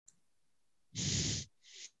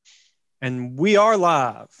And we are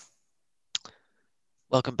live.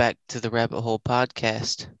 Welcome back to the Rabbit Hole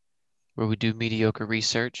Podcast, where we do mediocre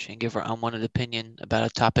research and give our unwanted opinion about a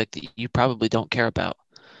topic that you probably don't care about.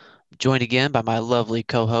 I'm joined again by my lovely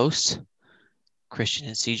co-hosts, Christian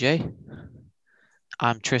and Cejay.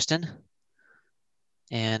 I'm Tristan,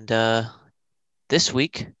 and this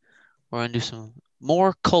week we're gonna do some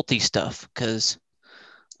more culty stuff because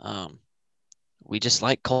um, we just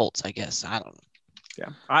like cults, I guess. I don't know. Yeah,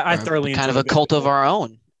 I We're thoroughly kind of enjoy a a bit of a cult of cult. our own,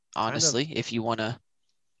 Kind of. honestly, if you want to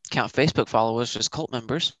count Facebook followers as cult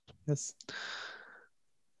members. Yes.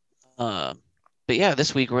 Uh, but yeah,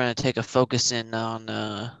 this week we're going to take a focus in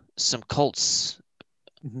on some cults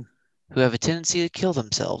Mhm. who have a tendency to kill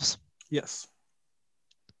themselves. Yes,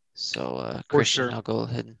 So, for Christian, sure. I'll go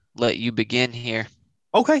ahead and let you begin here.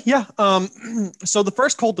 Okay, yeah. So the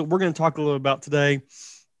first cult that we're going to talk a little about today,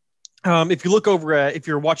 if you look over at, if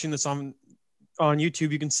you're watching this on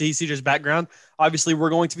YouTube, you can see CJ's background. Obviously, we're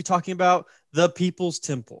going to be talking about the People's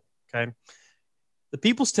Temple. Okay, the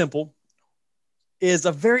People's Temple is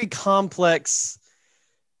a very complex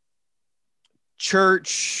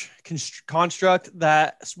church construct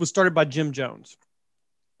that was started by Jim Jones.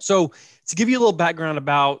 So, to give you a little background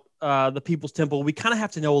about the People's Temple, we kind of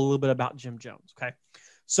have to know a little bit about Jim Jones. Okay.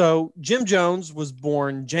 So, Jim Jones was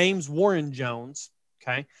born James Warren Jones.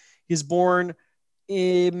 Okay. He's born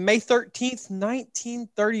May 13th,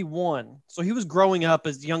 1931. So, he was growing up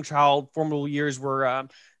as a young child. Formative years were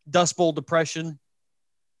Dust Bowl Depression.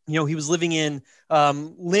 He was living in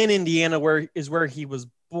Lynn, Indiana, where he was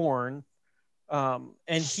born.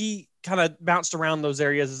 And he kind of bounced around those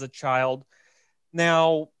areas as a child.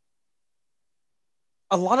 Now,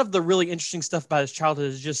 a lot of the really interesting stuff about his childhood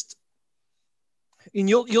is just, and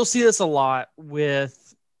you'll see this a lot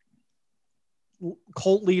with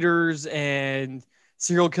cult leaders and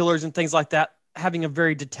serial killers and things like that having a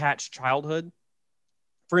very detached childhood.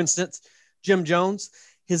 For instance, Jim Jones,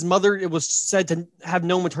 his mother, it was said to have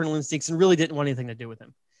no maternal instincts and really didn't want anything to do with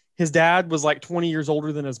him. His dad was like 20 years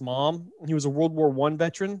older than his mom. He was a World War I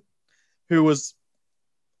veteran who was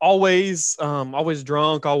always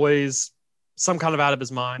drunk, always some kind of out of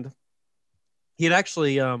his mind. He had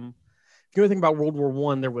actually, if you know anything about World War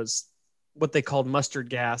One, there was what they called mustard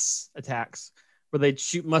gas attacks, where they'd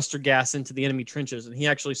shoot mustard gas into the enemy trenches, and he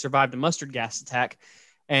actually survived a mustard gas attack,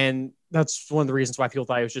 and that's one of the reasons why people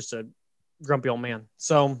thought he was just a grumpy old man.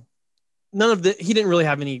 So he didn't really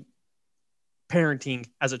have any parenting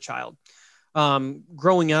as a child.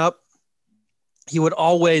 Growing up, he would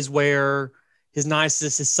always wear his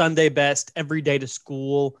nicest, his Sunday best every day to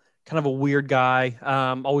school. Kind of a weird guy.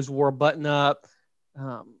 Always wore a button up,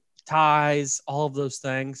 um, ties, all of those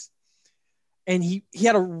things. And he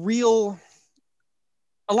had a lot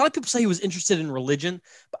of people say he was interested in religion,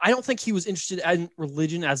 but I don't think he was interested in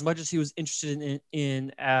religion as much as he was interested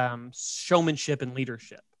in showmanship and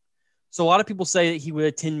leadership. So a lot of people say that he would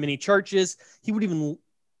attend many churches. He would even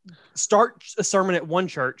start a sermon at one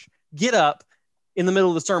church, get up in the middle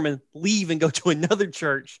of the sermon, leave and go to another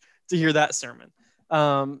church to hear that sermon.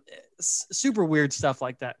 Um, Super weird stuff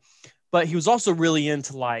like that. But he was also really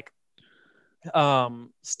into like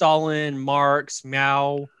Stalin, Marx,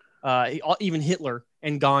 Mao, even Hitler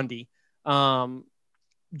and Gandhi, um,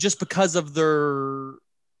 just because of their.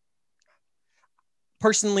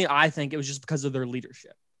 Personally, I think it was just because of their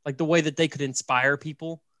leadership, like the way that they could inspire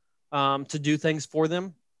people to do things for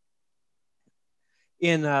them.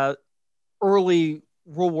 In early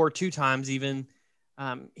World War II times, even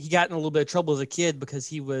he got in a little bit of trouble as a kid because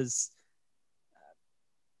he was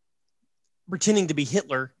pretending to be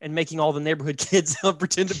Hitler and making all the neighborhood kids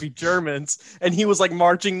pretend to be Germans. And he was like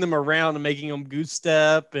marching them around and making them goose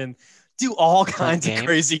step and do all Fun kinds of game.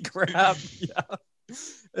 crazy crap.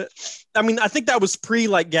 Yeah. I mean, I think that was pre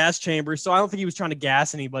like gas chambers. So I don't think he was trying to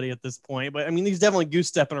gas anybody at this point. But I mean, he's definitely goose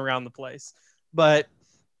stepping around the place. But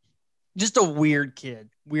just a weird kid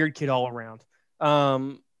all around.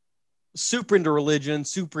 Um, Super into religion,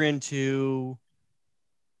 super into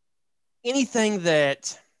anything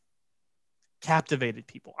that captivated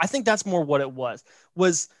people. I think that's more what it was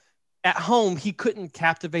at home he couldn't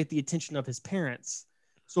captivate the attention of his parents.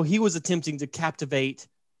 So he was attempting to captivate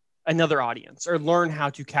another audience or learn how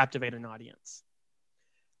to captivate an audience.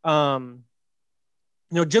 Um,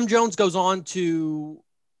 Jim Jones goes on to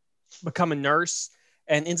become a nurse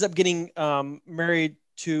and ends up getting married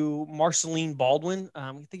to Marceline Baldwin.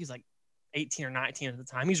 I think he's like 18 or 19 at the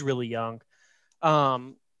time. He's really young.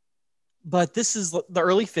 Um, but this is the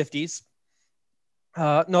early 50s.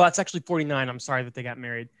 No, that's actually 49. I'm sorry that they got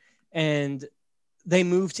married. And they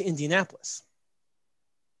moved to Indianapolis.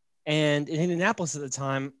 And in Indianapolis at the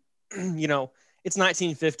time, you know, it's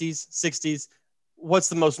 1950s, 60s. What's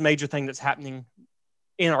the most major thing that's happening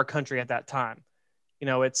in our country at that time?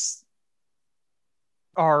 It's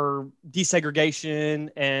our desegregation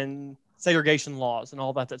and segregation laws and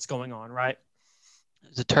all that that's going on, right?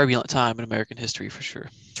 It's a turbulent time in American history for sure.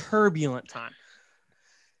 Turbulent time.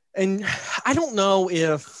 And I don't know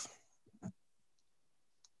if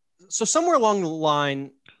so somewhere along the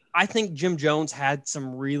line, I think Jim Jones had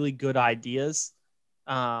some really good ideas.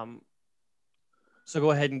 So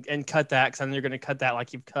go ahead and cut that, because I know you're going to cut that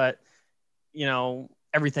like you've cut,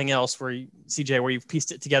 everything else CJ, where you've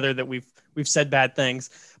pieced it together that we've said bad things.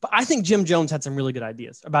 But I think Jim Jones had some really good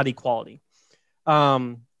ideas about equality.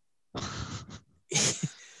 I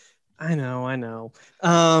know.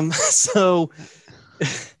 So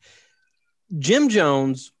Jim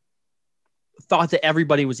Jones thought that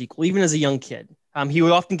everybody was equal, even as a young kid. He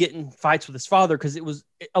would often get in fights with his father because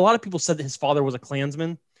a lot of people said that his father was a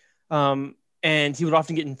Klansman. And he would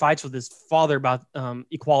often get in fights with his father about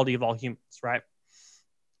equality of all humans, right?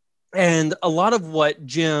 And a lot of what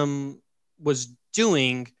Jim was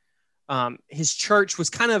doing, his church was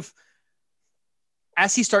kind of,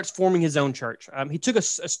 as he starts forming his own church, he took a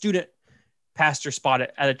student pastor spot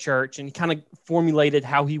at a church, and he kind of formulated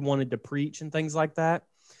how he wanted to preach and things like that.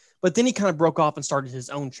 But then he kind of broke off and started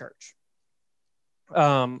his own church.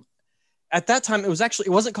 At that time, it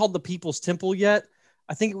wasn't called the People's Temple yet.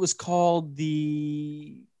 I think it was called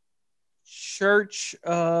the Church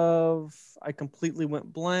of, I completely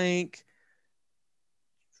went blank.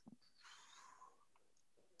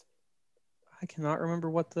 I cannot remember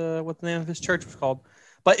what the name of his church was called,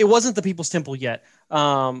 but it wasn't the People's Temple yet.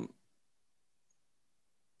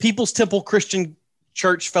 People's Temple Christian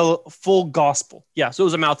Church Full Gospel. Yeah, so it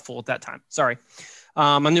was a mouthful at that time. Sorry.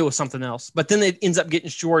 I knew it was something else, but then it ends up getting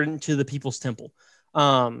shortened into the People's Temple.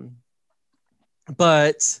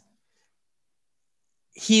 But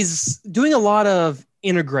he's doing a lot of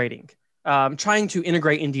integrating, trying to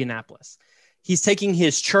integrate Indianapolis. He's taking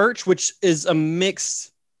his church, which is a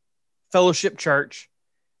mixed fellowship church,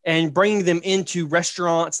 and bringing them into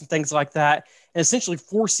restaurants and things like that, and essentially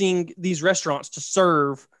forcing these restaurants to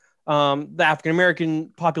serve the African-American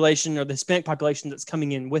population or the Hispanic population that's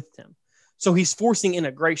coming in with them. So he's forcing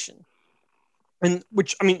integration, and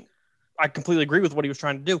which, I completely agree with what he was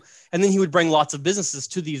trying to do. And then he would bring lots of businesses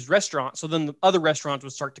to these restaurants. So then the other restaurants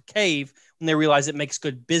would start to cave when they realize it makes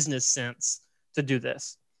good business sense to do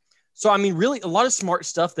this. So, really a lot of smart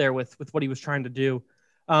stuff there with what he was trying to do.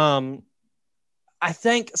 I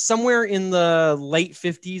think somewhere in the late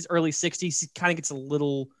 50s, early 60s, he kind of gets a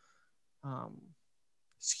little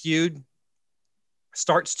skewed,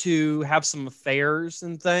 starts to have some affairs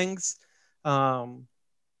and things.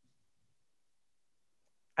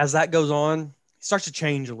 As that goes on, he starts to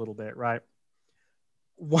change a little bit, right?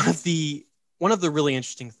 One of the really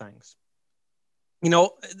interesting things,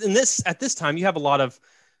 at this time, you have a lot of,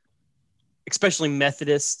 especially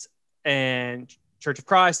Methodist and Church of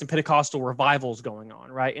Christ and Pentecostal revivals going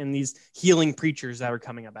on, right? And these healing preachers that are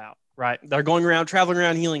coming about, right? They're going around, traveling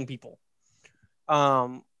around, healing people.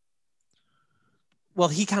 Well,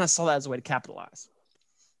 he kind of saw that as a way to capitalize.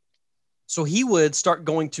 So he would start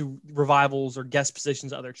going to revivals or guest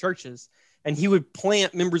positions at other churches, and he would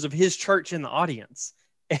plant members of his church in the audience.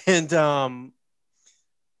 And then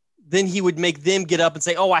he would make them get up and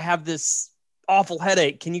say, "Oh, I have this awful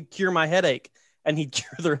headache. Can you cure my headache?" And he'd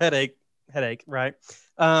cure their headache, right?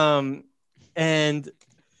 And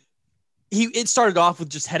it started off with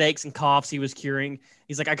just headaches and coughs he was curing.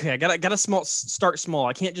 He's like, "Okay, I gotta start small.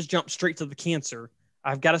 I can't just jump straight to the cancer.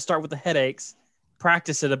 I've got to start with the headaches,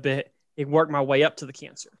 practice it a bit, and work my way up to the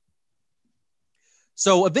cancer."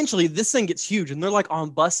 So eventually this thing gets huge, and they're like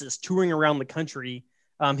on buses touring around the country.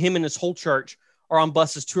 Him and his whole church are on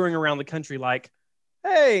buses touring around the country like,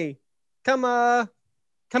 "Hey, come get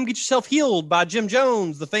yourself healed by Jim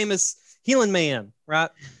Jones, the famous healing man," right?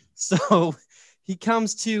 So he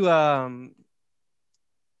comes to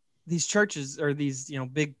these churches, or these,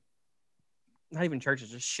 big, not even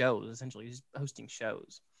churches, just shows. Essentially, he's hosting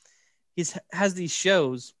shows. He has these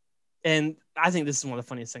shows, and I think this is one of the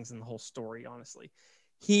funniest things in the whole story, honestly.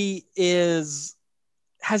 He has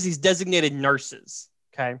these designated nurses,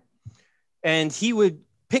 okay? And he would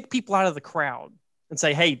pick people out of the crowd and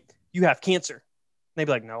say, "Hey, you have cancer." And they'd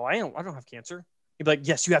be like, "No, I don't have cancer." He'd be like,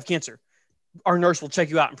 "Yes, you have cancer. Our nurse will check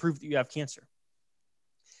you out and prove that you have cancer."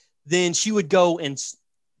 Then she would go and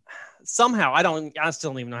somehow, I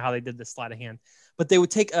still don't even know how they did this sleight of hand, but they would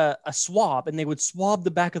take a swab, and they would swab the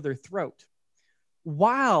back of their throat.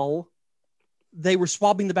 While they were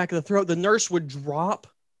swabbing the back of the throat, the nurse would drop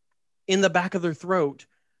in the back of their throat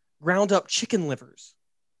ground up chicken livers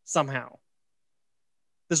somehow.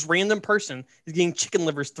 This random person is getting chicken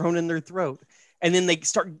livers thrown in their throat, and then they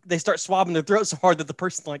start swabbing their throat so hard that the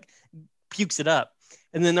person like pukes it up,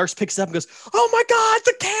 and the nurse picks it up and goes, "Oh my God,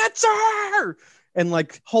 the cancer!" and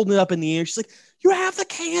like holding it up in the air. She's like, "You have the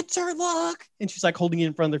cancer, look!" And she's like holding it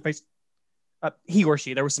in front of their face. He or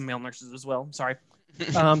she. There were some male nurses as well. I'm sorry,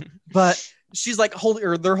 but she's like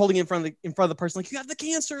they're holding it in front of the person, like, "You have the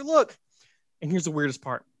cancer, look!" And here's the weirdest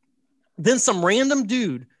part. Then some random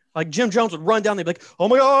dude, like Jim Jones, would run down. They'd be like, "Oh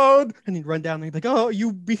my God!" And he'd run down. And he'd be like, "Oh,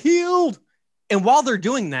 you be healed." And while they're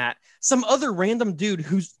doing that, some other random dude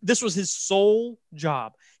this was his sole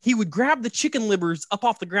job, he would grab the chicken livers up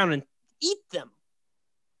off the ground and eat them.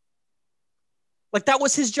 Like that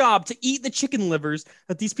was his job, to eat the chicken livers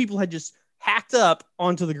that these people had just hacked up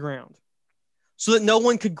onto the ground, so that no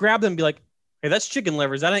one could grab them and be like, "Hey, that's chicken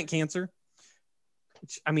livers. That ain't cancer."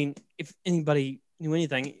 Which, I mean, if anybody knew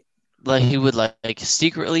anything, Like he would like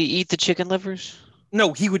secretly eat the chicken livers?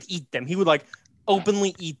 no, he would eat them. He would like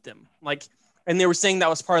openly eat them. Like, and they were saying that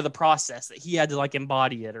was part of the process, that he had to like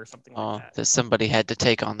embody it or something like that. That somebody had to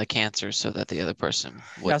take on the cancer so that the other person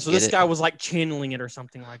wouldn't Yeah, so get this it. guy was like channeling it or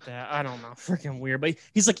something like that. I don't know. Freaking weird. But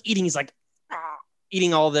he's like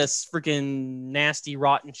eating all this freaking nasty,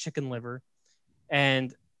 rotten chicken liver.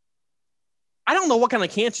 And I don't know what kind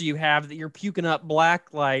of cancer you have that you're puking up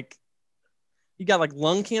black. Like, you got like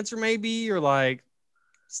lung cancer maybe, or like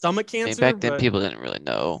stomach I mean, cancer. back then But people didn't really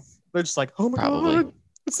know. they're just like, "Oh my Probably. God,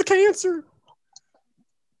 it's the cancer."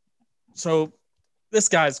 So this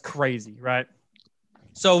guy's crazy, right?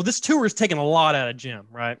 So this tour is taking a lot out of Jim,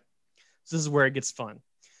 right? So this is where it gets fun.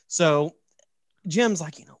 So Jim's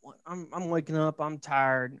like, "You know what? I'm waking up. I'm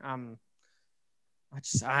tired.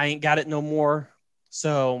 I ain't got it no more."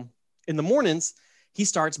 So in the mornings, he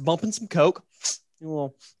starts bumping some coke, a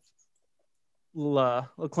little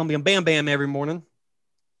Colombian Bam Bam every morning,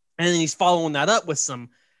 and then he's following that up with some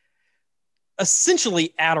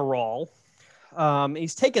essentially Adderall.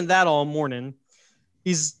 He's taking that all morning.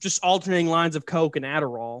 He's just alternating lines of coke and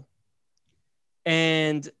Adderall,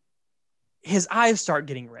 and his eyes start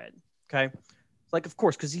getting red. Okay. Like, of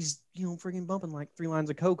course, because he's, freaking bumping like 3 lines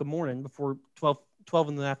of coke a morning before 12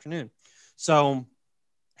 in the afternoon. So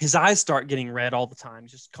his eyes start getting red all the time,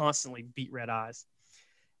 just constantly beat red eyes.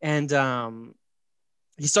 And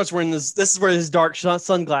he starts wearing this. This is where his dark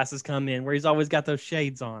sunglasses come in, where he's always got those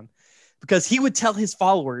shades on. Because he would tell his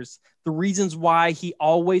followers the reasons why he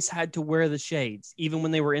always had to wear the shades, even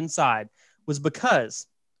when they were inside, was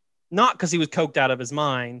not because he was coked out of his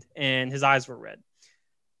mind and his eyes were red,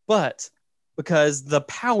 but because the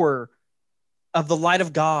power of the light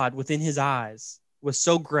of God within his eyes was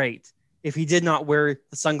so great. If he did not wear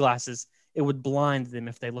the sunglasses, it would blind them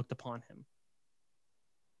if they looked upon him.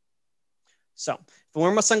 So if I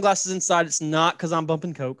wear my sunglasses inside, it's not because I'm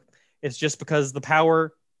bumping coke. It's just because the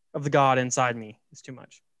power of the God inside me is too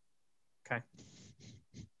much. Okay.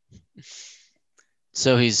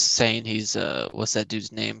 So he's saying he's what's that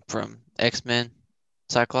dude's name from X-Men?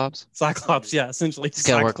 Cyclops? Cyclops, yeah, essentially. He's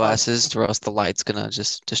got to wear glasses or else the light's going to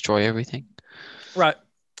just destroy everything. Right.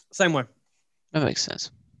 Same way. That makes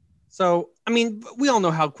sense. So, I mean, we all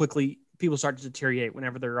know how quickly people start to deteriorate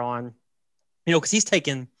whenever they're on, because he's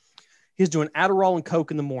doing Adderall and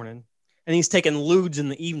Coke in the morning, and he's taking Ludes in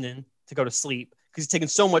the evening to go to sleep, because he's taking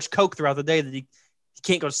so much Coke throughout the day that he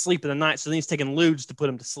can't go to sleep in the night. So then he's taking Ludes to put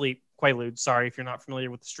him to sleep. Quaaludes, sorry if you're not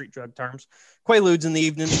familiar with the street drug terms. Quaaludes in the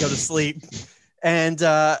evening to go to sleep. And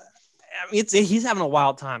I mean, he's having a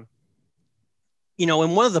wild time.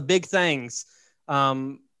 And one of the big things,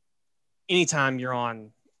 anytime you're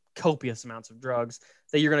on copious amounts of drugs,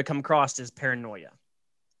 that you're going to come across is paranoia.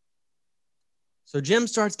 So Jim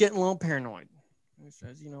starts getting a little paranoid. He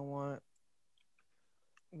says, "You know what?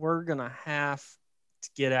 We're going to have to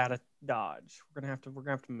get out of Dodge. We're going to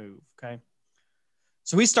have to move." Okay.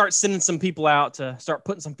 So he starts sending some people out to start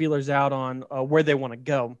putting some feelers out on where they want to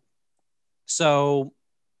go. So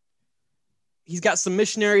he's got some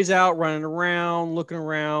missionaries out running around, looking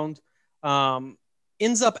around.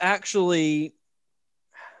 Ends up actually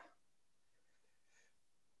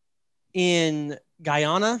in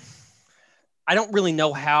Guyana. I don't really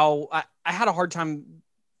know how. I had a hard time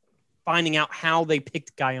finding out how they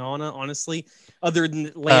picked Guyana, honestly, other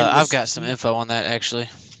than land. I've got some info on that, actually.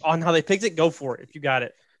 On how they picked it? Go for it if you got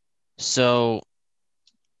it. So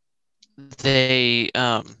they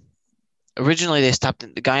originally they stopped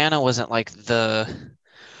in Guyana. Wasn't like the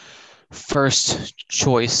first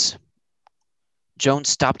choice. Jones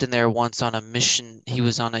stopped in there once on a mission. He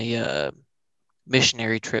was on a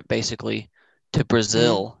missionary trip, basically, to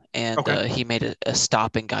Brazil, and he made a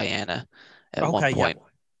stop in Guyana at one point. Yeah.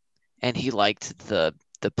 And he liked the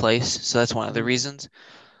the place. So that's one of the Mhm. reasons.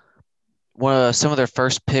 Some of their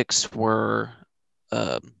first picks were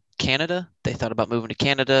Canada. They thought about moving to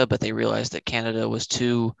Canada, but they realized that Canada was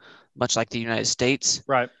too much like the United States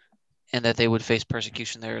Right. and that they would face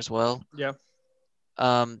persecution there as well. Yeah.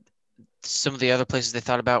 Um, some of the other places they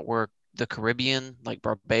thought about were the Caribbean, like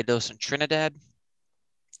Barbados and Trinidad.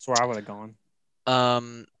 That's where I would have gone.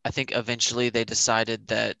 I think eventually they decided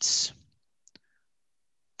that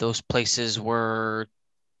those places were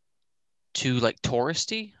too like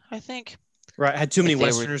touristy, I think. Right. Had too many Like they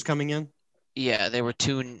were, Westerners coming in. yeah, they were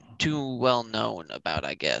too well known about,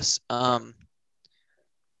 I guess.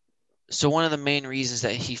 So one of the main reasons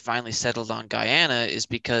that he finally settled on Guyana is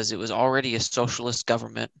because it was already a socialist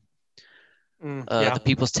government. Yeah. The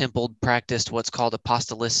People's Temple practiced what's called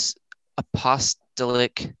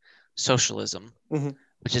apostolic socialism, Hmm.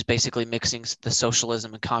 which is basically mixing the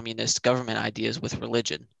socialism and communist government ideas with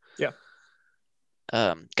religion. Yeah.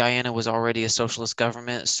 Guyana was already a socialist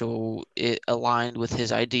government, so it aligned with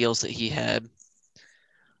his ideals that he had.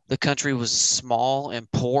 The country was small and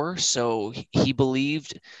poor, so he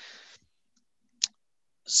believed.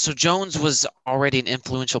 So Jones was already an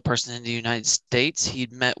influential person in the United States.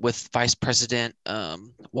 He'd met with Vice President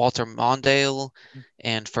Walter Mondale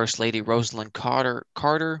and First Lady Rosalind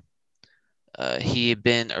Carter. He had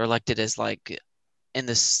been elected as like in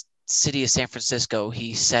the city of San Francisco.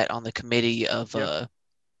 He sat on the committee of Yep.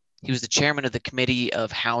 he was the chairman of the committee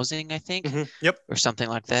of housing, I think, Yep. or something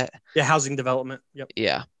like that. Yeah. Housing development. Yep.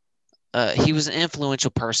 Yeah. He was an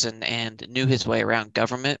influential person and knew his way around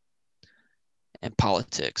government and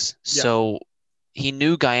politics. Yeah. So he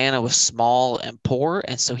knew Guyana was small and poor,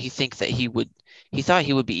 and so he thought he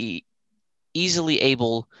would be easily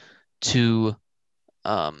able to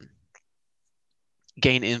um,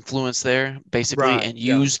 gain influence there, basically, Right. and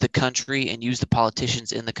Yeah. use the country and use the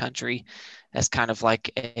politicians in the country as kind of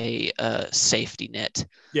like a safety net.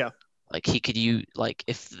 Yeah. Like he could use, like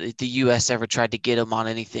if the U.S. ever tried to get him on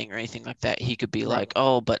anything or anything like that, he could be Right. like,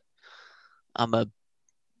 "Oh, but I'm a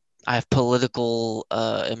I have political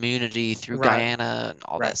immunity through Right. Guyana and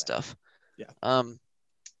all Right. that stuff." Yeah. Um,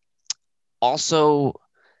 Also,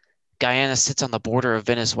 Guyana sits on the border of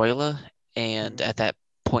Venezuela, and Mhm. at that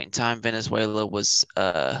point in time, Venezuela was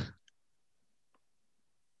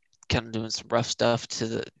kind of doing some rough stuff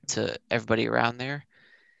to everybody around there,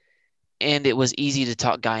 and it was easy to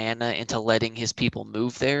talk Guyana into letting his people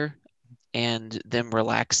move there and them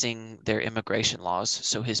relaxing their immigration laws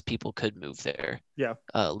so his people could move there Yeah.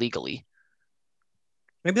 legally.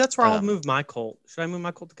 Maybe that's where I'll Um, move my cult. Should I move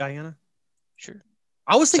my cult to Guyana? sure.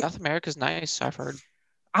 I was thinking. South America's nice, I've heard.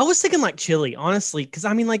 I was thinking like Chile, honestly, because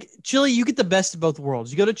I mean, like Chile, you get the best of both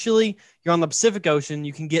worlds. You go to Chile, you're on the Pacific Ocean,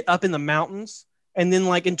 you can get up in the mountains, and then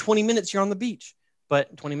like in 20 minutes you're on the beach. But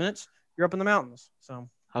in 20 minutes you're up in the mountains. So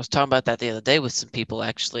I was talking about that the other day with some people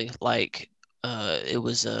actually. Like, it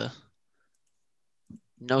was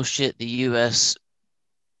no shit. The U.S.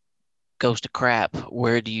 goes to crap.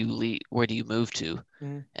 Where do you leave? Where do you move to?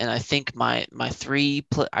 mhm, And I think I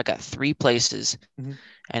got three places, mhm.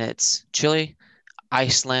 and it's Chile,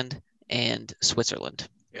 Iceland, and Switzerland.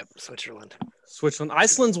 Yep, Switzerland. Switzerland,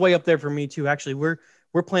 Iceland's way up there for me too. Actually, we're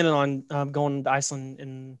planning on going to Iceland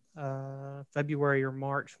in February or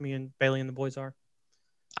March. Me and Bailey and the boys are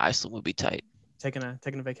Iceland would be tight. taking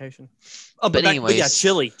a vacation. Oh, But but yeah, anyways,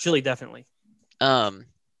 Chile definitely. um,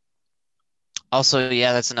 also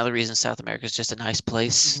yeah, that's another reason South America is just a nice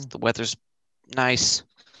place. Mhm. The weather's nice.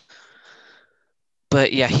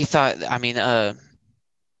 But yeah, he thought. I mean,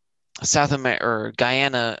 South America or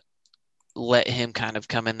Guyana let him kind of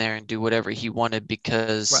come in there and do whatever he wanted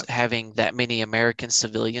because Right. having that many American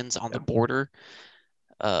civilians on Yeah. the border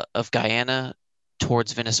of Guyana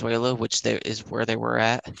towards Venezuela, which there is where they were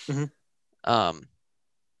at, Mhm. um,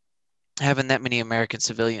 having that many American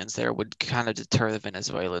civilians there would kind of deter the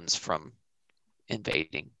Venezuelans from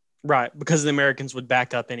invading. Right, because the Americans would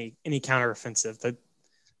back up any counteroffensive.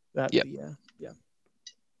 Yep. Yeah.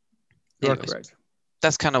 You are Anyways, correct.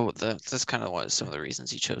 that's kind of what some of the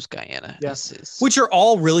reasons he chose Guyana. Yeah. Is Which are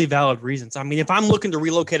all really valid reasons. I mean, if I'm looking to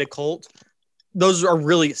relocate a cult, those are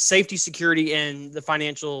really safety, security, and the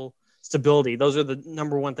financial stability. Those are the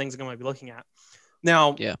number one things I'm going to be looking at.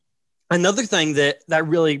 Now, yeah, another thing that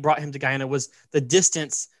really brought him to Guyana was the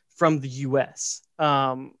distance from the U.S.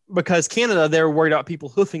 Because Canada, they were worried about people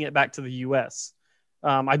hoofing it back to the U.S.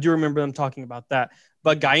 I do remember them talking about that.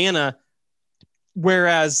 But Guyana,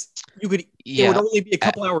 whereas it would yeah. only be a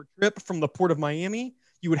couple hour trip from the port of Miami,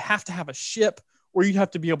 you would have to have a ship, or you'd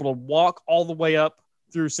have to be able to walk all the way up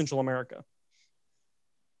through Central America.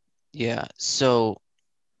 Yeah. So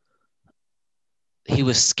he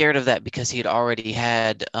was scared of that because he had already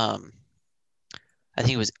had, I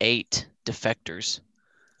think it was 8 defectors.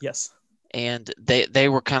 Yes. And they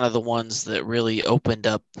were kind of the ones that really opened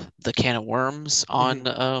up the can of worms Hmm.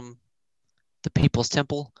 on the People's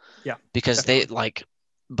Temple, Yeah, because they definitely. like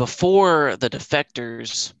before the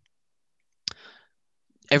defectors,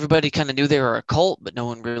 everybody kind of knew they were a cult, but no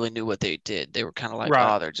one really knew what they did. They were kind of like,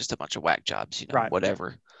 Right. oh, they're just a bunch of whack jobs, Right.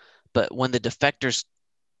 whatever. But when the defectors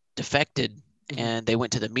defected Hmm. and they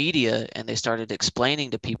went to the media and they started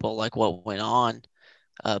explaining to people like what went on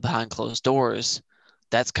behind closed doors,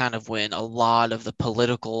 that's kind of when a lot of the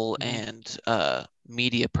political Hmm. and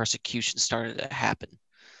media persecution started to happen.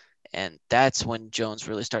 And that's when Jones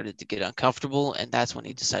really started to get uncomfortable, and that's when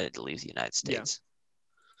he decided to leave the United Yeah. States.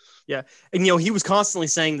 Yeah. And he was constantly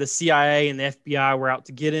saying the CIA and the FBI were out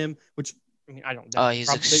to get him, which I mean, I don't doubt He's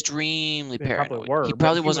probably extremely they probably paranoid. He were, but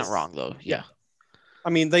probably he wasn't was. wrong though. Yeah. Yeah. I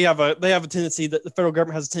mean, they have a tendency that the federal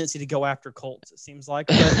government has a tendency to go after cults. It seems like,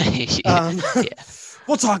 but um, Yeah.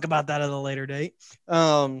 we'll talk about that at a later date.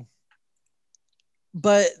 Um,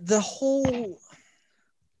 but the whole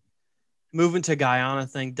moving to Guyana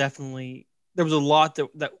thing, definitely there was a lot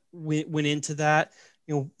that went into that.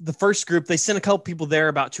 The first group, they sent a couple people there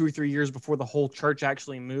about 2 or 3 years before the whole church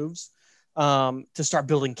actually moves, to start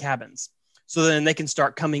building cabins, so then they can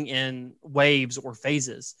start coming in waves or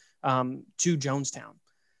phases, to Jonestown.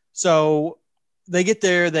 So they get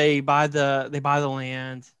there, they buy the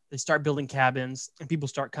land, they start building cabins, and people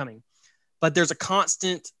start coming. But there's a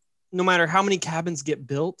constant, no matter how many cabins get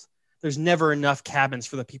built, there's never enough cabins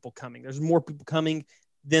for the people coming. There's more people coming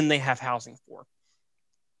than they have housing for.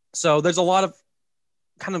 So there's a lot of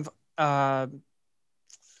kind of, I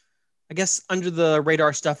guess, under the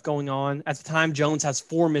radar stuff going on. At the time, Jones has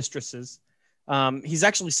 4 mistresses. He's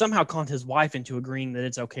actually somehow conned his wife into agreeing that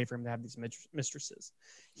it's okay for him to have these mistresses.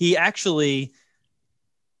 He actually,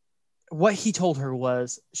 what he told her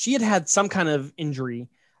was she had some kind of injury.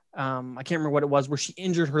 I can't remember what it was, where she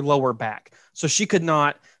injured her lower back. So she could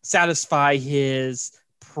not satisfy his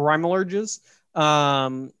primal urges.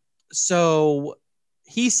 So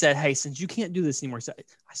he said, hey, since you can't do this anymore, so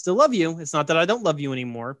I still love you. It's not that I don't love you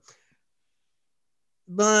anymore,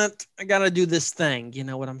 but I got to do this thing. You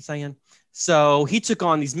know what I'm saying? So he took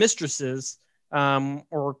on these mistresses,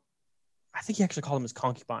 or I think he actually called them his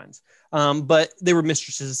concubines, but they were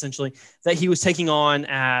mistresses essentially that he was taking on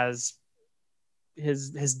as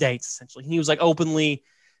his dates essentially. He was like openly.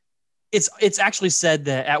 It's actually said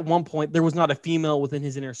that at one point there was not a female within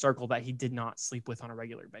his inner circle that he did not sleep with on a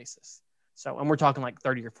regular basis. So, and we're talking like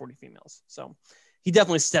 30 or 40 females. So he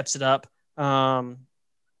definitely steps it up. And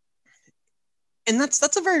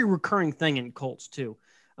that's a very recurring thing in cults too.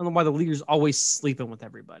 I don't know why the leader's always sleeping with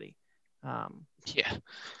everybody. Um,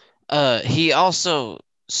 Yeah. He also,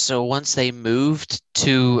 so once they moved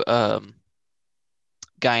to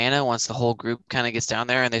Guyana, once the whole group kind of gets down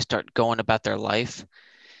there and they start going about their life,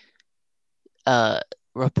 uh,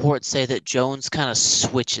 reports say that Jones kind of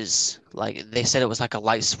switches. Like they said, it was like a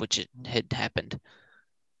light switch it had happened,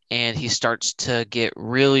 and he starts to get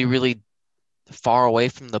really, really far away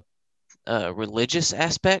from the religious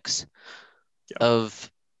aspects yeah.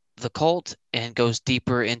 of the cult and goes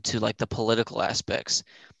deeper into like the political aspects.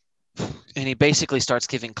 And he basically starts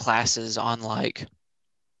giving classes on like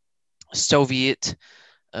Soviet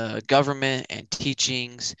government and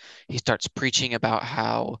teachings. He starts preaching about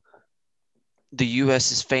how the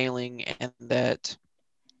U.S. is failing and that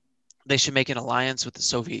they should make an alliance with the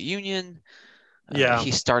Soviet Union. Yeah.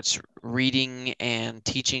 He starts reading and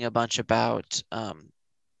teaching a bunch about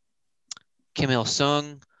Kim Il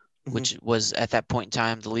Sung, Mm-hmm. which was at that point in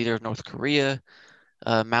time the leader of North Korea,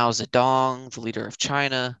 Mao Zedong, the leader of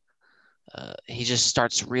China. He just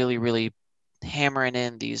starts really, really hammering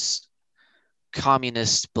in these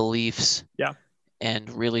communist beliefs Yeah. and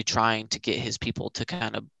really trying to get his people to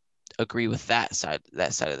kind of agree with that side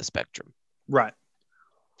of the spectrum. Right.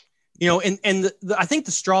 And I think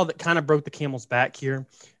the straw that kind of broke the camel's back here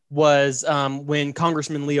was, when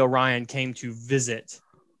Congressman Leo Ryan came to visit.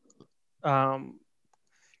 Um,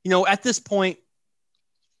 at this point,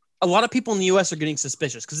 a lot of people in the U.S. are getting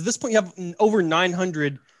suspicious because at this point you have over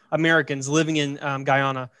 900 Americans living in,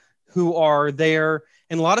 Guyana, who are there,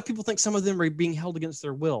 and a lot of people think some of them are being held against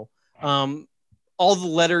their will. Um, all the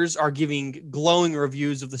letters are giving glowing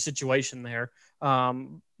reviews of the situation there.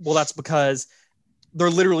 Well, that's because they're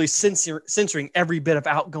literally censoring every bit of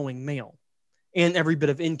outgoing mail and every bit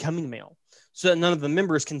of incoming mail, so that none of the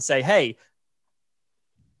members can say, "Hey,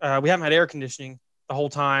 we haven't had air conditioning the whole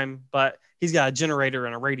time, but he's got a generator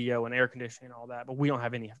and a radio and air conditioning and all that, but we don't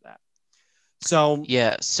have any of that." So,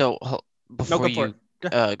 Yeah, so no, before go for you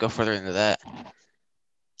it. Yeah. go further into that,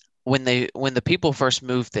 when the people first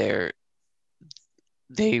moved there,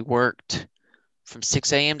 they worked from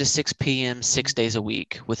 6 a.m. to 6 p.m. 6 days a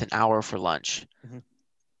week with an hour for lunch. Mm-hmm.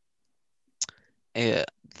 Uh,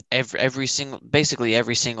 basically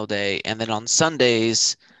every single day, and then on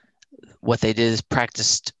Sundays, what they did is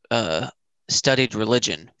studied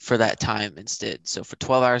religion for that time instead. So for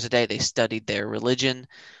 12 hours a day, they studied their religion,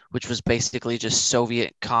 which was basically just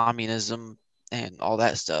Soviet communism and all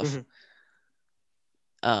that stuff.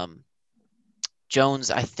 Mm-hmm. Um,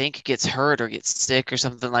 Jones, I think, gets hurt or gets sick or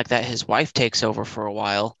something like that. His wife takes over for a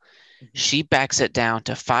while. She backs it down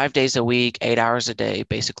to 5 days a week, 8 hours a day,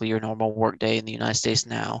 basically your normal work day in the United States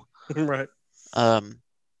now. Right. Um,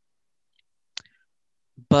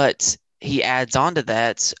 but he adds on to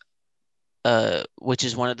that, which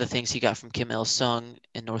is one of the things he got from Kim Il Sung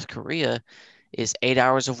in North Korea, is 8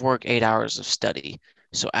 hours of work, 8 hours of study.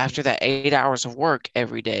 So after that 8 hours of work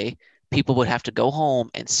every day, people would have to go home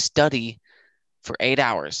and study for 8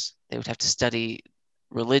 hours. They would have to study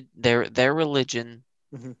their religion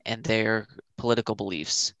Mm-hmm. and their political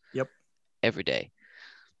beliefs Yep. every day.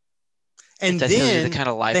 And That tells you the then kind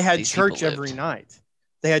of they life had these people church every lived. night.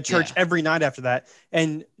 They had church Yeah. every night after that.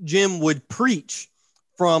 And Jim would preach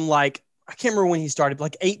from like, I can't remember when he started,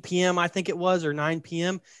 like 8 p.m., I think it was, or 9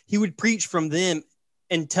 p.m. He would preach from them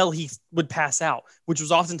until he would pass out, which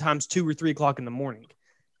was oftentimes 2 or 3 o'clock in the morning.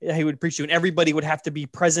 He would preach to, and everybody would have to be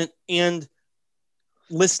present and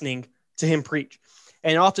listening to him preach.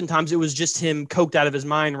 And oftentimes it was just him coked out of his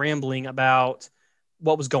mind, rambling about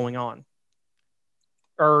what was going on,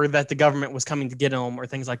 or that the government was coming to get him, or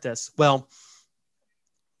things like this. Well,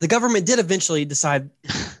 the government did eventually decide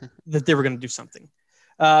that they were going to do something.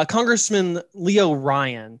 Congressman Leo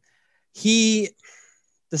Ryan, he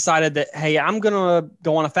decided that, hey, I'm going to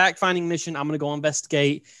go on a fact finding mission. I'm going to go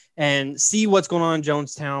investigate and see what's going on in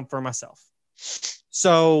Jonestown for myself.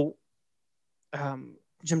 So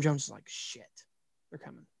Jim Jones is like, shit, they're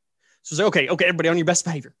coming. So he's like, okay, everybody on your best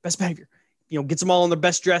behavior. Gets them all in their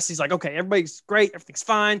best dress. He's like, okay, everybody's great. Everything's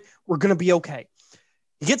fine. We're going to be okay.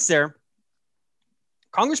 He gets there.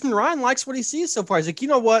 Congressman Ryan likes what he sees so far. He's like, you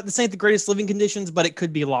know what? This ain't the greatest living conditions, but it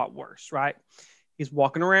could be a lot worse, right? He's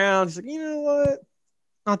walking around. He's like, you know what?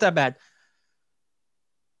 Not that bad.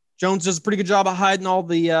 Jones does a pretty good job of hiding all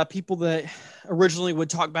the people that originally would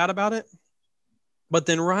talk bad about it. But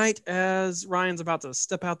then right as Ryan's about to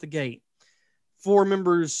step out the gate, 4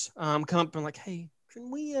 members come up and like, hey,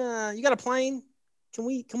 can we, you got a plane? Can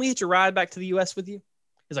we hitch a ride back to the U.S. with you?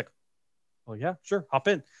 He's like, oh, yeah, sure. Hop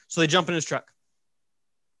in. So they jump in his truck.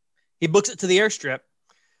 He books it to the airstrip.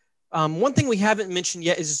 One thing we haven't mentioned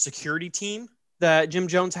yet is a security team that Jim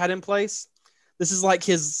Jones had in place. This is like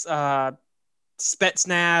his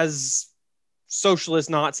Spetsnaz socialist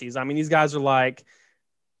Nazis. I mean, these guys are like,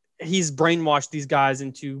 he's brainwashed these guys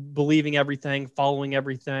into believing everything, following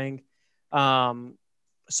everything, so on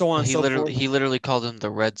and so forth. He literally called them the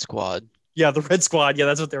Red Squad. Yeah, the Red Squad. Yeah,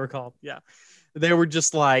 that's what they were called. Yeah. They were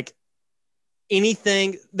just like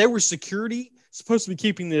anything. They were security, supposed to be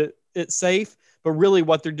keeping it safe, but really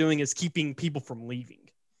what they're doing is keeping people from leaving,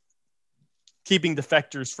 keeping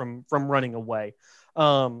defectors from running away.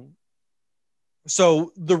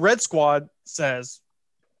 So the Red Squad says,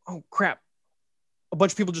 oh, crap. A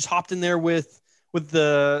bunch of people just hopped in there with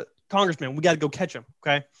the congressman. We got to go catch him.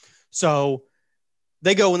 Okay. So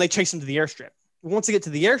they go and they chase him to the airstrip. Once they get to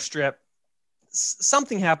the airstrip,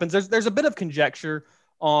 something happens. There's a bit of conjecture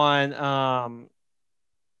on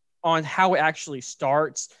how it actually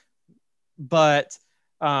starts, but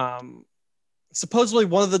supposedly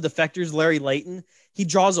one of the defectors, Larry Layton, he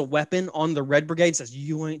draws a weapon on the Red Brigade and says,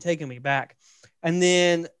 you ain't taking me back. And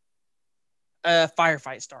then a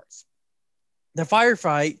firefight starts. The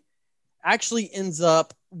firefight actually ends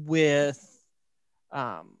up with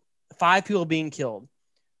 5 people being killed.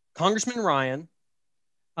 Congressman Ryan,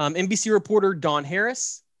 NBC reporter Don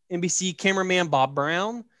Harris, NBC cameraman Bob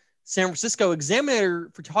Brown, San Francisco Examiner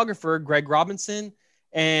photographer Greg Robinson,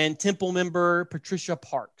 and Temple member Patricia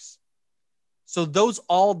Parks. So those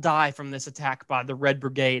all die from this attack by the Red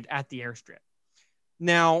Brigade at the airstrip.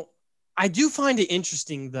 Now, I do find it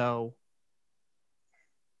interesting, though,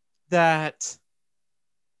 that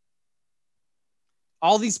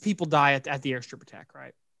all these people die at the airstrip attack,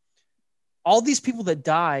 right? All these people that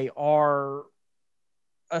die are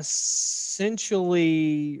essentially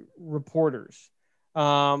reporters.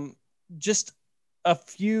 Just a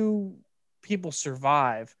few people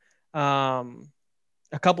survive. A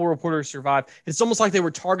couple of reporters survive. It's almost like they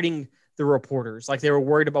were targeting the reporters, like they were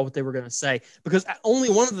worried about what they were going to say, because only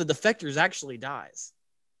one of the defectors actually dies.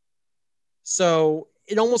 So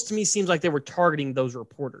it almost to me seems like they were targeting those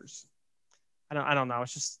reporters. I don't know.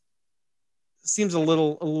 It's just seems a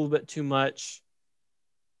little bit too much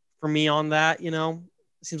for me on that. It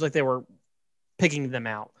seems like they were picking them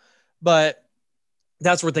out, but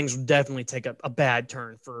that's where things would definitely take a bad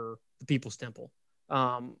turn for the People's Temple.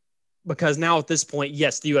 Because now at this point,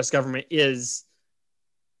 yes, the U.S. government is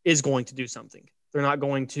going to do something. They're not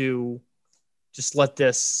going to just let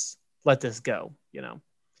this go.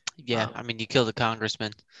 Yeah, I mean, you killed a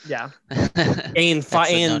congressman. Yeah, That's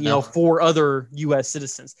a no-no. 4 other U.S.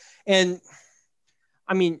 citizens, and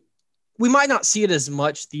I mean, we might not see it as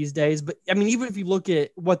much these days, but I mean, even if you look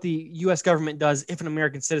at what the U.S. government does, if an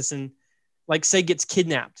American citizen, like say, gets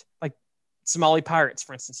kidnapped, like Somali pirates,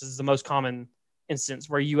 for instance, is the most common instance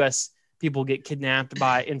where U.S. people get kidnapped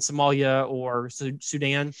in Somalia or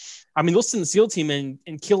Sudan. I mean, they'll send the SEAL team in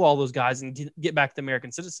and kill all those guys and get back the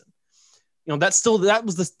American citizen.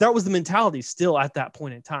 That was the mentality still at that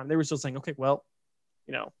point in time. They were still saying, okay, well,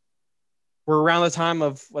 we're around the time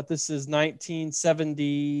of what this is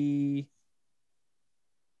 1970.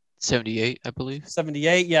 78, I believe.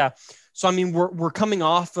 78, yeah. So I mean, we're coming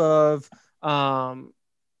off of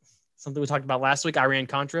something we talked about last week, Iran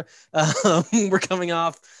Contra. We're coming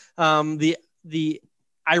off the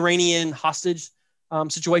Iranian hostage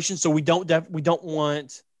situation, so we don't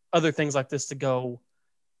want other things like this to go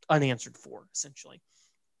unanswered for, essentially.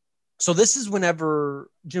 So this is whenever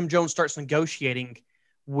Jim Jones starts negotiating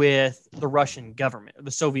with the Russian government,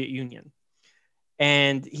 the Soviet Union,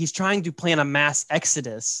 and he's trying to plan a mass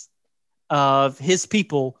exodus of his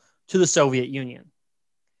people to the Soviet Union.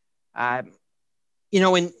 And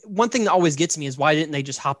one thing that always gets me is why didn't they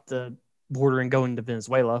just hop the border and go into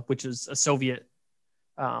Venezuela, which is a Soviet,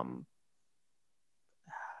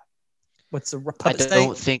 what's the puppet state? I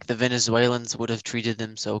don't think the Venezuelans would have treated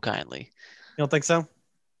them so kindly. You don't think so?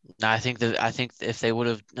 No, I think if they would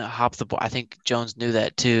have hopped the border, I think Jones knew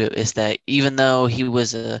that too. Is that even though he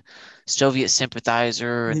was a Soviet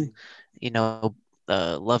sympathizer and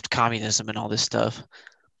loved communism and all this stuff,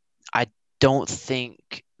 I don't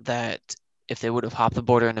think that if they would have hopped the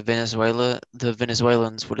border into Venezuela, the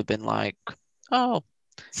Venezuelans would have been like, "Oh,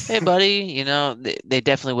 hey, buddy," they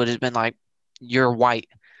definitely would have been like, "You're white,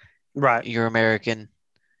 right? You're American,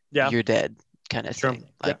 yeah, you're dead," kind of thing.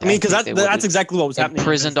 Like, yeah. I mean, because that's exactly what was happening.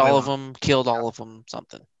 Imprisoned all of them, killed all of them,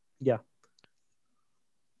 something. Yeah,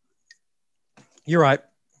 you're right.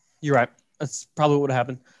 That's probably what would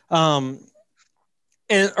happen. And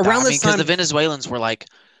around this time, because the Venezuelans were like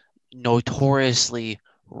notoriously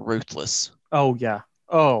ruthless. Oh yeah.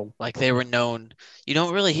 Oh, like they were known. You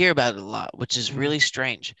don't really hear about it a lot, which is really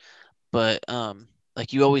strange. But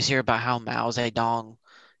like you always hear about how Mao Zedong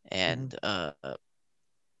and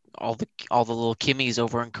all the little Kimmies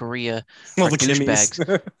over in Korea are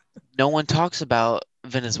douchebags. No one talks about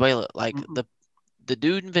Venezuela. Like the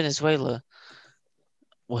dude in Venezuela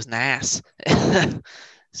was an ass.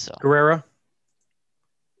 So Guerrero.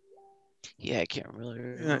 Yeah, I can't really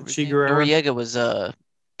remember. Che Guerrero. Noriega was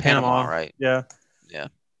Panama, right? Yeah. Yeah.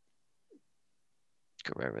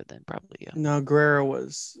 Guerrero then probably, yeah. No, Guerrero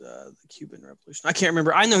was the Cuban Revolution. I can't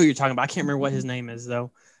remember. I know who you're talking about. I can't remember what his name is though.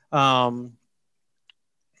 I'm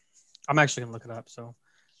actually gonna look it up. So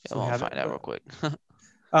I'll find out real quick.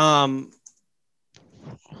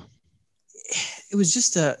 It was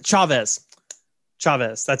just Chavez.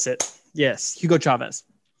 Chavez. That's it. Yes, Hugo Chavez.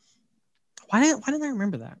 Why didn't I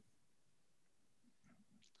remember that?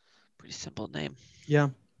 Pretty simple name. Yeah.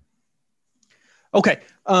 Okay.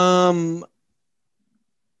 And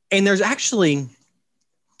there's actually,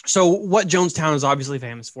 so what Jonestown is obviously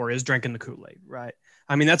famous for is drinking the Kool-Aid, right?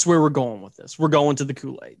 I mean, that's where we're going with this. We're going to the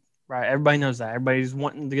Kool-Aid, right? Everybody knows that. Everybody's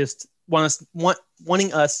wanting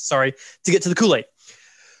us to get to the Kool-Aid.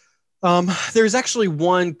 There's actually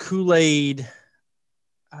one Kool-Aid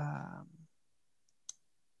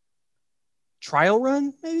trial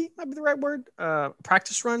run, maybe might be the right word,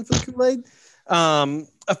 practice run for the Kool-Aid,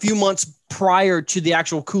 a few months prior to the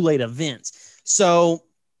actual Kool-Aid events. So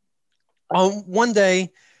one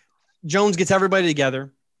day, Jones gets everybody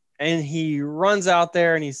together and he runs out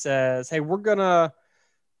there and he says, hey, wakes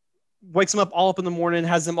them up all up in the morning,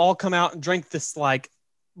 has them all come out and drink this like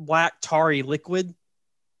black tarry liquid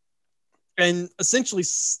and essentially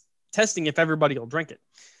testing if everybody will drink it.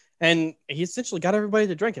 And he essentially got everybody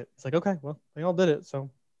to drink it. It's like, okay, well, they all did it. So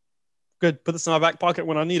good. Put this in my back pocket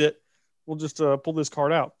when I need it. We'll just pull this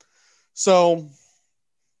card out. So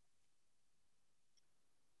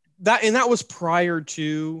that was prior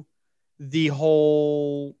to the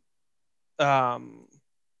whole airstrip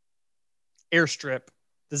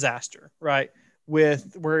disaster, right? Where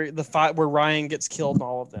Ryan gets killed and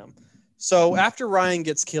all of them. So after Ryan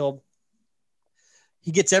gets killed,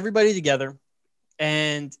 he gets everybody together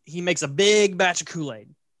and he makes a big batch of Kool-Aid.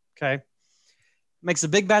 Okay. Makes a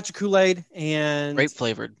big batch of Kool-Aid and Grape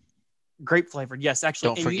flavored. grape flavored. Yes,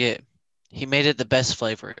 actually. Don't forget, he made it the best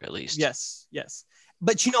flavor at least. Yes.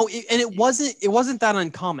 But it wasn't that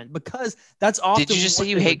uncommon because that's often. Did you just say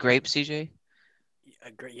you hate grapes, CJ?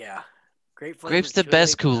 Yeah. Grape flavored Grape's the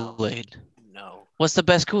best Kool-Aid. No. What's the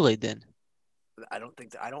best Kool-Aid then? I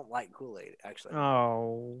don't like Kool-Aid, actually.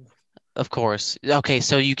 Oh. Of course. Okay,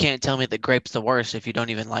 so you can't tell me that grape's the worst if you don't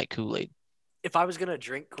even like Kool-Aid. If I was going to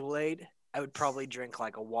drink Kool-Aid, I would probably drink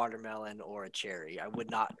like a watermelon or a cherry. I would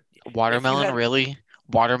not. Watermelon, really?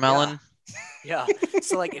 Watermelon? Yeah.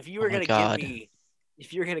 So like if you were going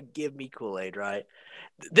to give me Kool-Aid, right?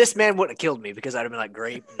 This man wouldn't have killed me because I'd have been like,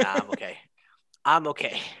 grape, nah, I'm okay. I'm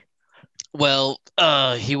okay. Well,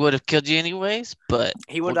 he would have killed you anyways, but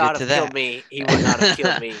he would not have killed me. He would not have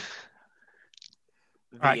killed me.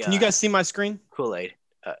 All right, can you guys see my screen? Kool-Aid.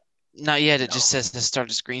 Not yet. It just says to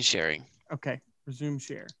start a screen sharing. Okay, resume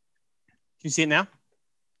share. Can you see it now?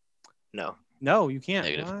 No, you can't.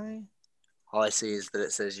 Negative. Why? All I see is that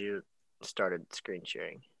it says you started screen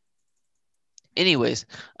sharing. Anyways,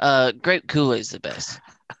 grape Kool-Aid's the best,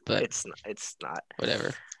 but It's not.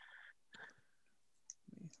 Whatever.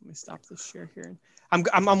 Let me stop this share here.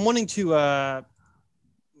 I'm wanting to let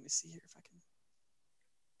me see here if I can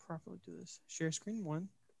properly do this. Share screen 1.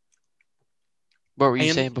 What were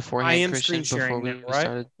you saying beforehand, I am Christian, screen sharing before we now, right?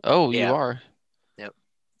 started? Oh, Yeah. you are. Yep.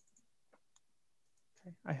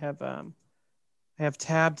 Okay. I have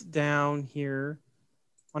tabbed down here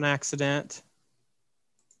on accident.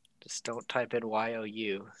 Just don't type in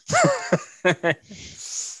YOU.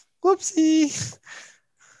 Whoopsie.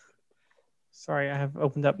 Sorry, I have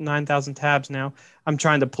opened up 9,000 tabs now. I'm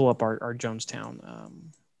trying to pull up our Jonestown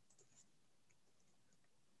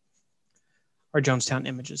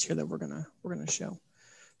images here that we're gonna show.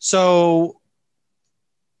 So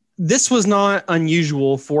this was not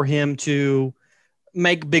unusual for him to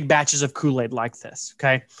make big batches of Kool-Aid like this.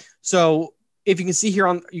 Okay, so if you can see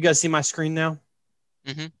here you guys see my screen now.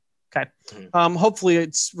 Mm-hmm. Okay. Hopefully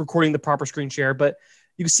it's recording the proper screen share, but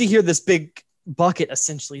you can see here this big bucket,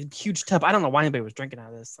 essentially huge tub. I don't know why anybody was drinking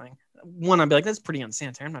out of this thing. One, I'd be like, that's pretty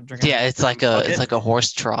unsanitary. I'm not drinking. Yeah, it's like a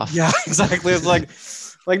horse trough. Yeah, exactly. It's like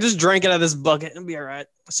just drink it out of this bucket and be all right.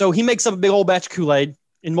 So he makes up a big old batch of Kool-Aid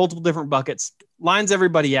in multiple different buckets, lines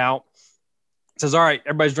everybody out, says, all right,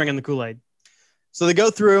 everybody's drinking the Kool-Aid. So they go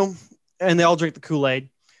through and they all drink the Kool-Aid.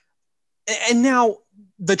 And now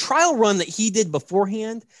the trial run that he did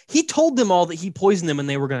beforehand, he told them all that he poisoned them and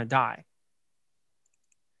they were going to die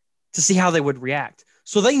to see how they would react.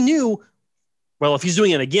 So they knew, well, if he's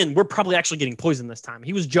doing it again, we're probably actually getting poisoned this time.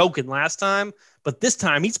 He was joking last time, but this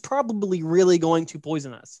time he's probably really going to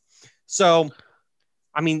poison us. So,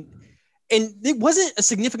 I mean, and it wasn't a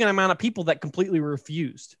significant amount of people that completely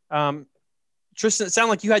refused. Tristan, it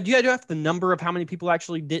sounded like you had the number of how many people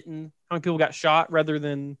actually didn't, how many people got shot rather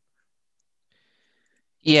than.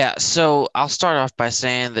 Yeah, so I'll start off by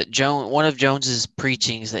saying that one of Jones's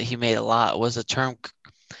preachings that he made a lot was a term.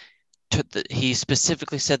 He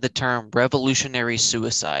specifically said the term revolutionary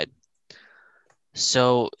suicide.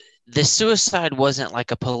 So this suicide wasn't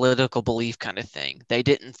like a political belief kind of thing. They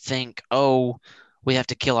didn't think, oh, we have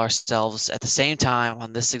to kill ourselves at the same time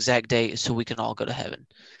on this exact date so we can all go to heaven.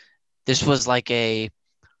 This was like we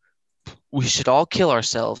should all kill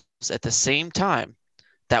ourselves at the same time.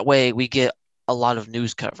 That way we get a lot of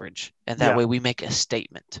news coverage, and that way we make a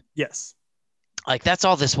statement. Yes. Like that's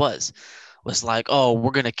all this was like, oh,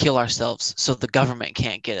 we're going to kill ourselves so the government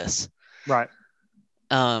can't get us. Right.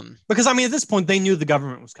 Because I mean, at this point, they knew the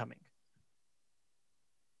government was coming.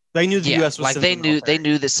 They knew the U.S. was like they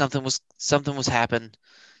knew that something was happening.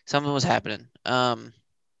 Something was happening.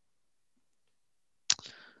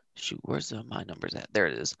 Shoot, where's my numbers at? There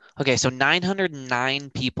it is. Okay, so 909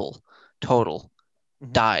 people total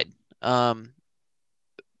died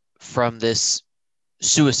from this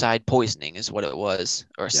suicide poisoning is what it was,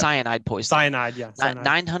 or cyanide poisoning. Cyanide, yeah.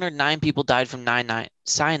 909 people died from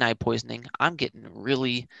cyanide poisoning. I'm getting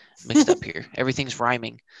really mixed up here. Everything's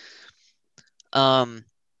rhyming.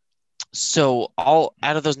 So all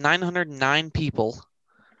out of those 909 people,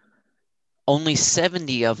 only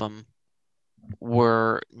 70 of them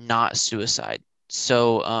were not suicide.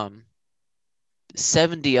 So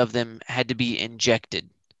 70 of them had to be injected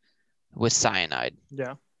with cyanide.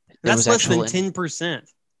 Yeah. That's less than 10%.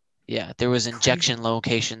 Yeah, there was injection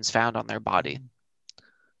locations found on their body.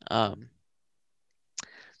 A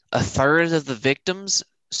third of the victims,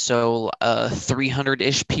 so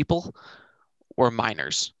 300-ish people, were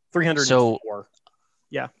minors. 304. So,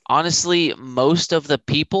 yeah. Honestly, most of the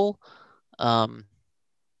people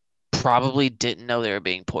probably didn't know they were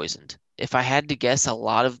being poisoned. If I had to guess, a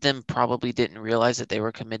lot of them probably didn't realize that they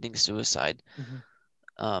were committing suicide.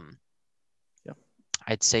 Um, Yeah.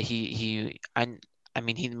 I'd say I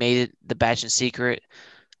mean, he made the batch in secret.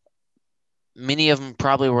 Many of them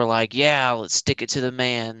probably were like, yeah, let's stick it to the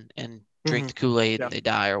man and drink the Kool-Aid Yeah. and they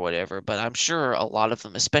die or whatever. But I'm sure a lot of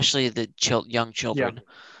them, especially the young children,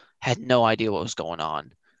 had no idea what was going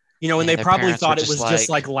on. You know, and they their probably parents were thought it was just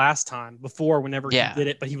like last time before, whenever he Yeah. did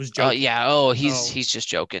it, but he was joking. He's just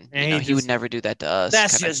joking. And You know, he would just- never do that to us.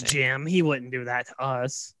 That's kinda just thing. Jim. He wouldn't do that to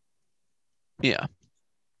us. Yeah.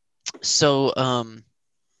 So,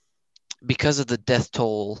 because of the death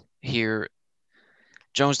toll here,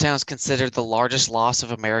 Jonestown is considered the largest loss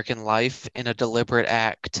of American life in a deliberate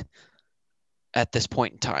act at this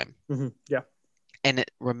point in time. Yeah. And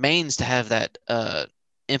it remains to have that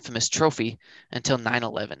infamous trophy until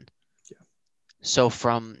 9/11. Yeah. So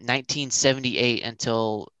from 1978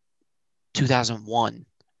 until 2001,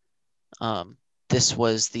 this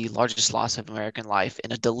was the largest loss of American life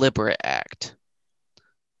in a deliberate act.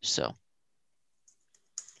 So,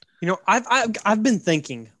 you know, I've been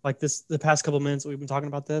thinking like this the past couple of minutes that we've been talking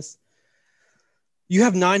about this. You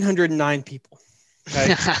have 909 people.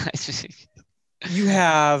 Okay. You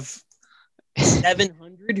have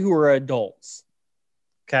 700 who are adults.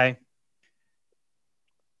 Okay.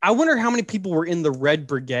 I wonder how many people were in the Red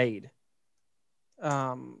Brigade.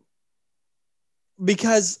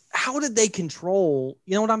 Because how did they control?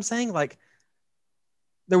 You know what I'm saying? Like,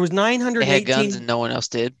 there was 918. They had guns and no one else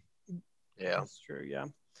did. Yeah, that's true. Yeah,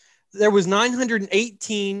 there was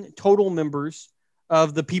 918 total members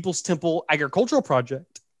of the People's Temple Agricultural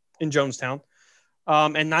Project in Jonestown,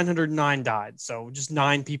 and 909 died. So just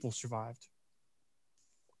 9 people survived.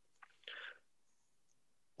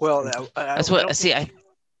 Well, That's what I see. I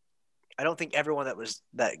don't think everyone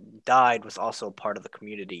that died was also part of the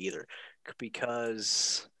community either,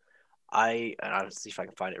 because I'll see if I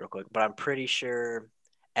can find it real quick, but I'm pretty sure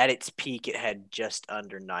at its peak it had just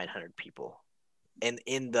under 900 people,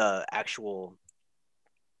 in the actual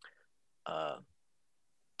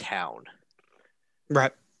town.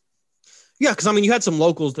 Right. Yeah, because I mean, you had some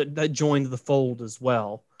locals that joined the fold as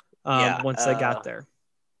well. Once they got there.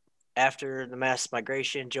 After the mass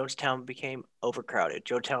migration, Jonestown became overcrowded.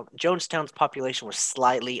 Jonestown's population was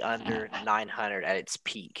slightly under 900 at its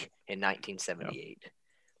peak in 1978. Yeah.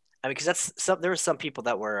 I mean, because there were some people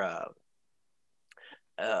that were.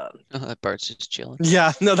 That bird's just chilling.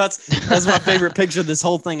 Yeah, no, that's my favorite picture of this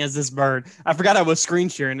whole thing is this bird. I forgot I was screen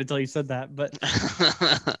sharing until you said that, but.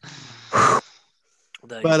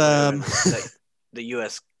 The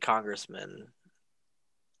U.S. congressman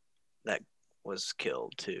that was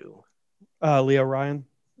killed too. Leo Ryan.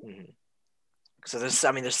 Mm-hmm. So there's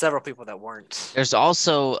several people that weren't. There's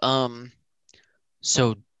also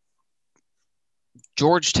so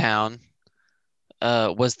Georgetown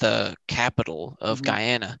was the capital of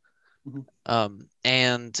Guyana.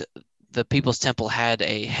 And the People's Temple had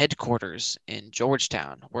a headquarters in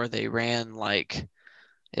Georgetown where they ran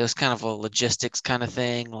it was kind of a logistics kind of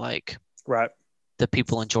thing. Like, right. The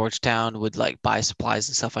people in Georgetown would buy supplies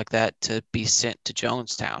and stuff like that to be sent to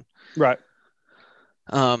Jonestown. Right.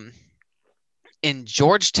 In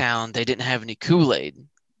Georgetown, they didn't have any Kool-Aid.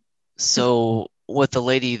 So what the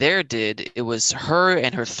lady there did, it was her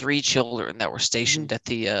and her 3 children that were stationed at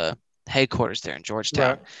the headquarters there in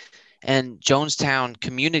Georgetown. Right. And Jonestown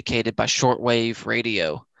communicated by shortwave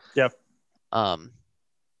radio. Yep.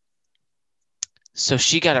 So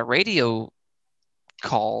she got a radio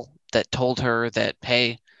call that told her that,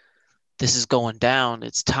 hey, this is going down.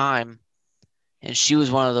 It's time. And she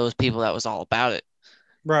was one of those people that was all about it.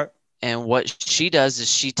 Right. And what she does is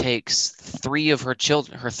she takes 3 of her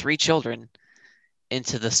 3 children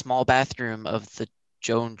into the small bathroom of the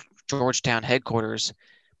Georgetown headquarters.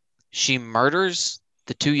 She murders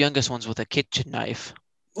the 2 youngest ones with a kitchen knife.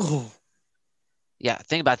 Oh. Yeah,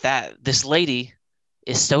 think about that. This lady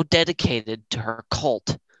is so dedicated to her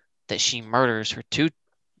cult that she murders her 2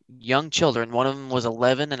 young children. One of them was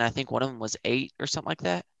 11, and I think one of them was 8 or something like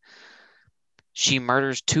that. She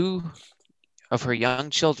murders 2 of her young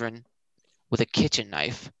children with a kitchen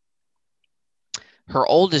knife. Her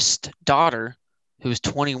oldest daughter, who's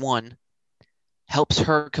 21, helps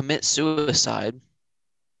her commit suicide.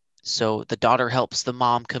 So the daughter helps the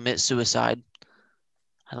mom commit suicide.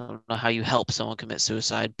 I don't know how you help someone commit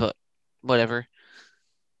suicide, but whatever.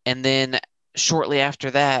 And then shortly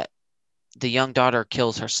after that, the young daughter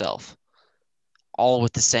kills herself, all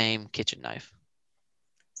with the same kitchen knife.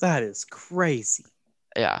 That is crazy.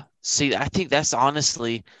 Yeah. See, I think that's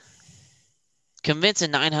honestly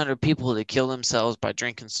convincing 900 people to kill themselves by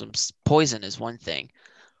drinking some poison is one thing.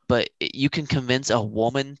 but you can convince a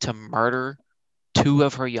woman to murder 2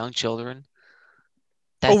 of her young children.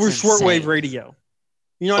 That's over shortwave insane. radio.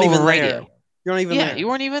 You're not Over even radio. there. You're not even Yeah, there. you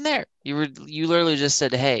weren't even there. You literally just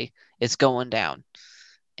said, "Hey, it's going down,"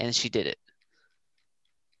 and she did it.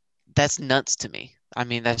 That's nuts to me. I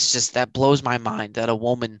mean, that blows my mind that a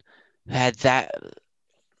woman had that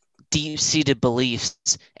deep-seated beliefs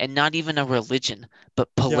and not even a religion,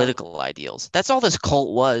 but political ideals. That's all this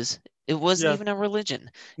cult was. It wasn't even a religion.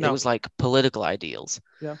 It No. was like political ideals.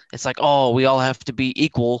 Yeah. It's like, oh, we all have to be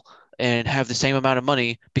equal and have the same amount of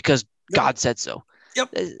money because God said so.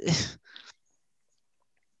 Yep.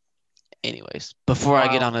 Anyways, before I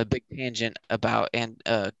get Wow. on a big tangent about and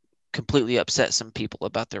completely upset some people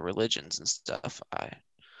about their religions and stuff,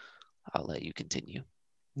 I'll let you continue.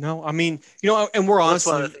 No, I mean, and we're Well, that's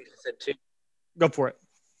honestly one of the things he said too. go for it.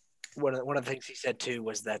 One of the things he said too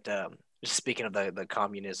was that speaking of the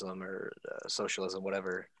communism or socialism,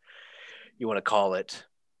 whatever you want to call it,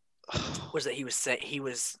 was that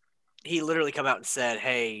he literally come out and said,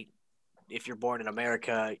 "Hey, if you're born in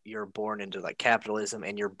America, you're born into like capitalism,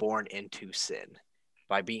 and you're born into sin.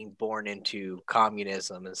 By being born into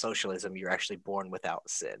communism and socialism, you're actually born without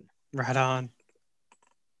sin." Right on.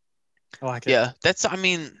 I like it. Yeah, that's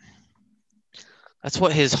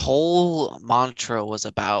what his whole mantra was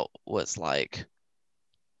about, was like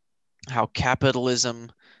how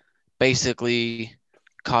capitalism basically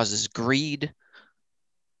causes greed,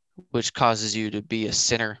 which causes you to be a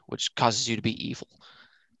sinner, which causes you to be evil.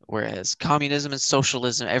 Whereas communism and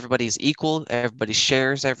socialism, everybody is equal, everybody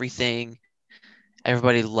shares everything,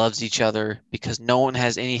 everybody loves each other because no one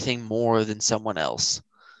has anything more than someone else.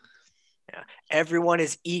 Yeah, everyone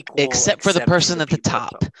is equal except for the person at the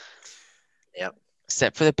top. Yep.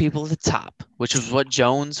 Except for the people at the top, which was what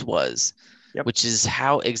Jones was, which is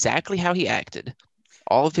exactly how he acted.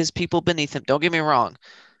 All of his people beneath him. Don't get me wrong.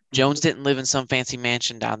 Jones didn't live in some fancy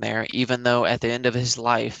mansion down there, even though at the end of his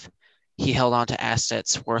life, he held on to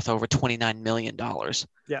assets worth over $29 million.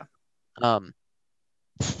 Yeah.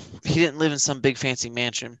 He didn't live in some big fancy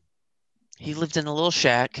mansion. He lived in a little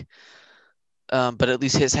shack, but at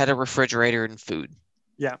least his had a refrigerator and food.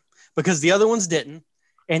 Yeah, because the other ones didn't.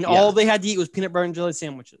 And all they had to eat was peanut butter and jelly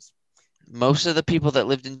sandwiches. Most of the people that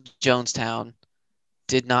lived in Jonestown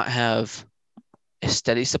did not have a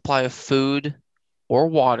steady supply of food or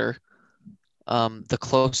water. The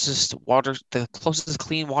closest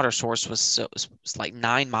clean water source was like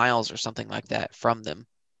 9 miles or something like that from them.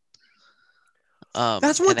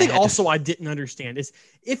 That's one thing also I didn't understand is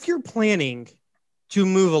if you're planning to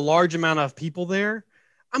move a large amount of people there,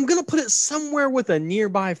 I'm going to put it somewhere with a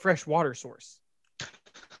nearby fresh water source.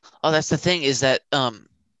 Oh, that's the thing is that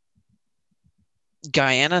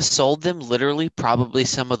Guyana sold them literally probably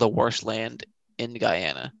some of the worst land in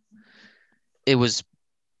Guyana. It was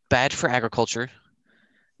bad for agriculture.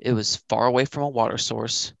 It was far away from a water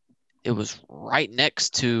source. It was right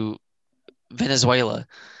next to Venezuela.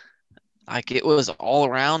 Like, it was all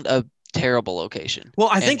around a terrible location. Well,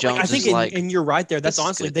 I think and you're right there. That's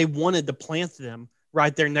honestly, good. They wanted to plant them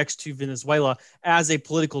right there next to Venezuela as a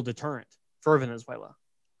political deterrent for Venezuela.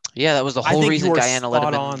 Yeah, that was the whole reason Guyana let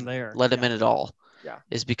him in at all. Yeah.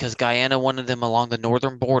 Is because Guyana wanted them along the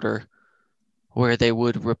northern border where they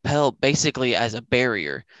would repel basically as a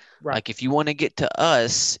barrier. Right. Like, if you want to get to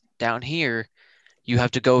us down here, you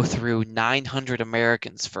have to go through 900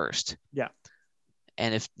 Americans first. Yeah.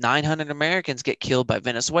 And if 900 Americans get killed by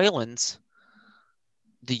Venezuelans,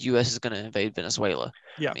 the U.S. is going to invade Venezuela.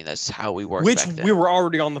 Yeah. I mean, that's how we worked Which back then. We were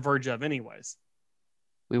already on the verge of anyways.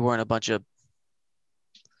 We weren't a bunch of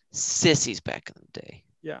sissies back in the day.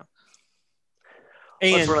 Yeah.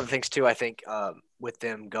 And that's one of the things too, I think, with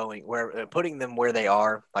them putting them where they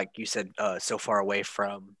are, like you said, so far away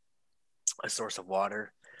from a source of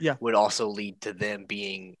water, would also lead to them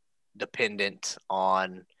being dependent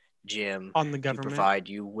on Jim on the government to provide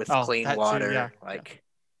you with clean water. Too,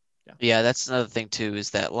 yeah, that's another thing too, is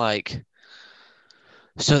that like,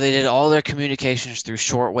 so they did all their communications through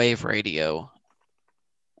shortwave radio,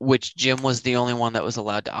 which Jim was the only one that was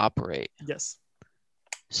allowed to operate. Yes.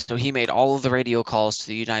 So he made all of the radio calls to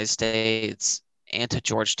the United States and to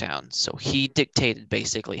Georgetown. So he dictated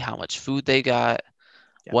basically how much food they got,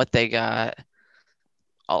 what they got,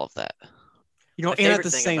 all of that. And at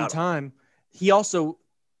the same time, he also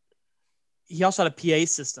had a PA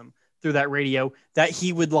system through that radio that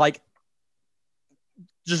he would like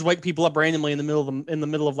just wake people up randomly in the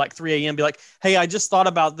middle of like 3 a.m. Be like, "Hey, I just thought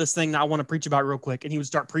about this thing that I want to preach about real quick," and he would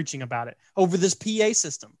start preaching about it over this PA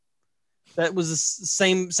system. That was the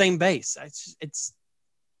same base.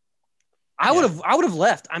 I would have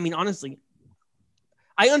left. I mean, honestly,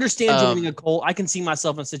 I understand joining a cult. I can see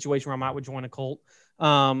myself in a situation where I might would join a cult.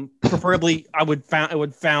 Preferably, I would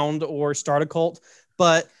found or start a cult.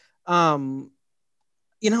 But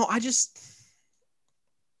you know, I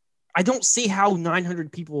don't see how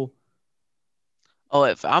 900 people. Oh,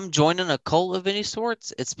 if I'm joining a cult of any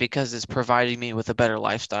sorts, it's because it's providing me with a better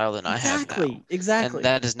lifestyle than I have now. Exactly. And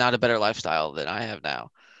that is not a better lifestyle than I have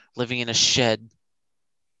now. Living in a shed,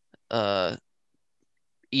 uh,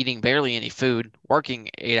 eating barely any food, working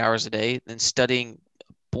 8 hours a day, and studying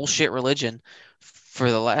bullshit religion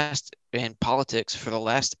and politics for the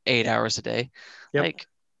last 8 hours a day. Yep. Like,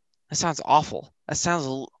 that sounds awful. That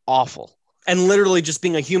sounds awful. And literally just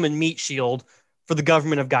being a human meat shield for the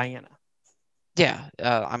government of Guyana. Yeah.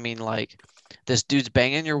 I mean, like, this dude's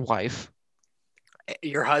banging your wife.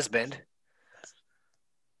 Your husband.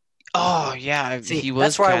 Oh, yeah. See, he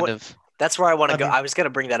was that's where I want to go. mean, I was going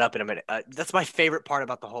to bring that up in a minute. That's my favorite part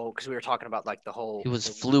about the whole, because we were talking about like the whole. He was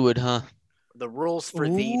fluid, huh? The rules for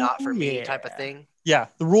thee, not for me type of thing. Yeah,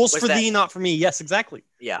 the rules Was for that- thee, not for me. Yes, exactly.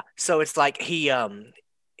 Yeah. So it's like well,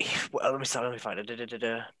 let me find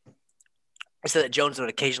it. I said that Jones would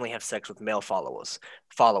occasionally have sex with male followers.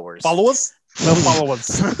 Followers? No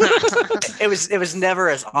followers. It was never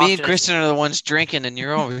as often. Me and Kristen are the ones drinking, and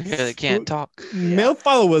you're over here that can't talk. Male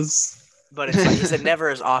followers. But it's like he said never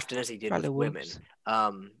as often as he did with women.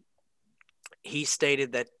 Followers. He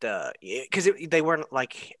stated that because they weren't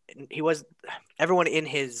like everyone in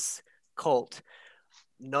his cult.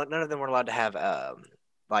 None of them were allowed to have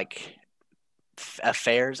like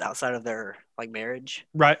affairs outside of their like marriage,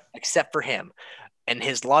 Right. except for him. And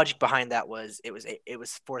his logic behind that was it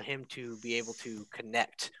was for him to be able to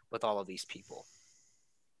connect with all of these people.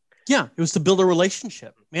 Yeah, it was to build a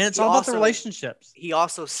relationship. Man, it's all about the relationships. He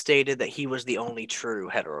also stated that he was the only true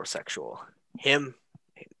heterosexual.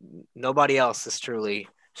 Nobody else is truly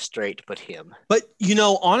straight but him. But you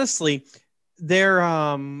know, honestly, there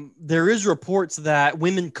is reports that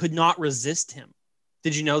women could not resist him.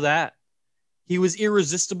 Did you know that? He was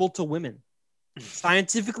irresistible to women.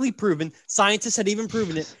 Scientifically proven. Scientists had even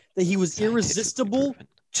proven it that he was irresistible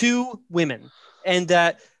to women. And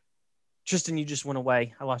that Tristan, you just went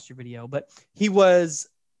away. I lost your video, but he was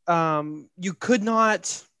you could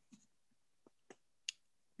not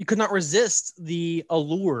resist the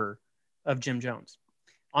allure of Jim Jones.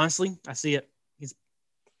 Honestly, I see it. He's a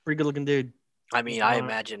pretty good looking dude. I mean, I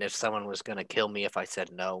imagine if someone was going to kill me if I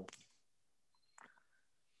said no.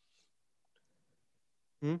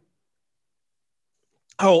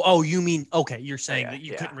 Oh, you mean, okay, you're saying that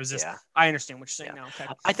you couldn't resist. Yeah. I understand what you're saying now. Okay.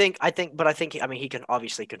 I think, I mean, he can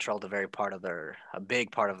obviously control a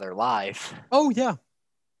big part of their life. Oh, yeah.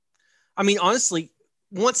 I mean, honestly,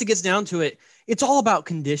 once it gets down to it, it's all about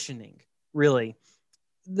conditioning, really.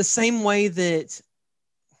 The same way that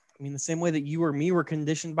you or me were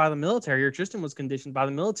conditioned by the military, or Tristan was conditioned by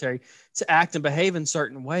the military to act and behave in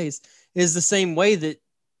certain ways, is the same way that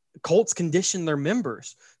cults condition their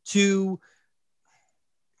members to,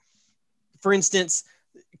 for instance,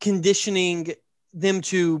 conditioning them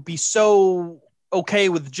to be so okay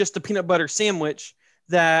with just a peanut butter sandwich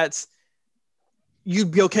that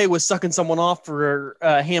you'd be okay with sucking someone off for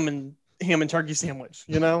a ham and turkey sandwich,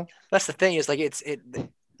 you know? That's the thing, is like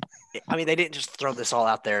I mean, they didn't just throw this all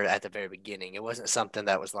out there at the very beginning. It wasn't something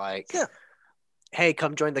that was like, hey,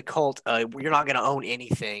 come join the cult. You're not going to own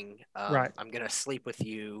anything. Right. I'm going to sleep with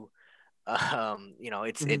you.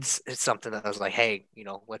 It's something that I was like, hey,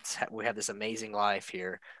 we have this amazing life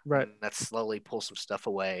here. Right. Let's slowly pull some stuff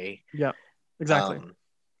away. Yeah, exactly.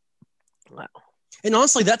 Wow. And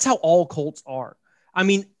honestly, that's how all cults are. I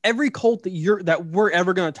mean, every cult that we're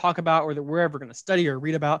ever going to talk about, or that we're ever going to study or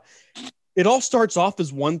read about, it all starts off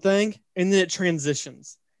as one thing, and then it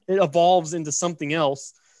transitions. It evolves into something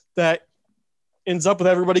else that ends up with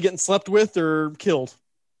everybody getting slept with or killed.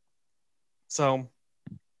 So,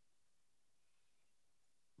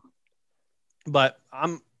 but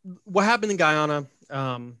what happened in Guyana,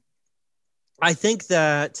 I think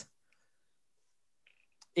that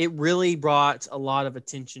it really brought a lot of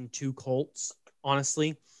attention to cults,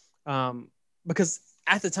 honestly, because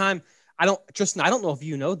at the time, Tristan, I don't know if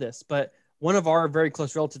you know this, but one of our very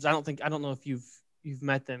close relatives, I don't know if you've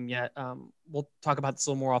met them yet. We'll talk about this a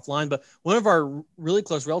little more offline, but one of our really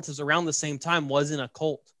close relatives around the same time was in a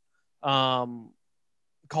cult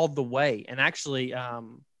called The Way. And actually,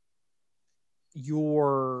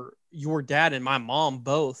 your dad and my mom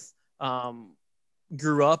both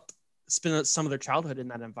grew up, spent some of their childhood in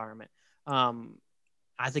that environment.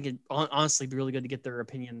 I think it honestly be really good to get their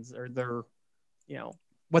opinions or their,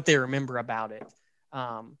 what they remember about it.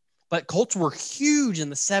 But cults were huge in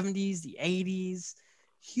the 70s, the 80s,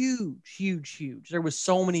 huge, huge, huge. There was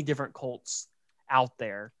so many different cults out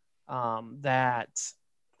there that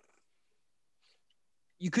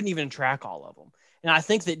you couldn't even track all of them. And I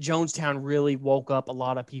think that Jonestown really woke up a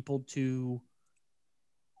lot of people to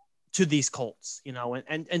these cults,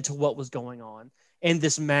 and to what was going on and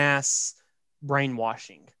this mass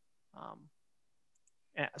brainwashing. Um,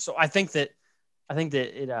 so I think that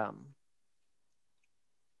it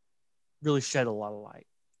really shed a lot of light.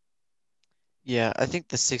 Yeah, I think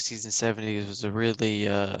the 60s and 70s was a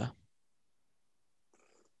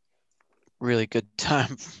really good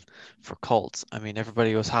time for cults. I mean,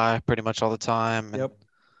 everybody was high pretty much all the time and Yep.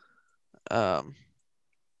 um,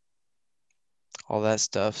 all that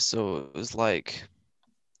stuff. So it was like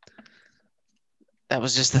that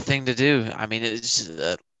was just the thing to do. I mean, it's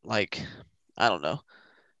like I don't know.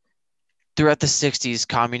 Throughout the 60s,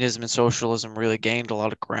 communism and socialism really gained a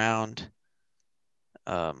lot of ground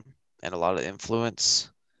um, and a lot of influence.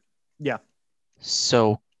 Yeah.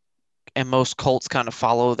 So, and most cults kind of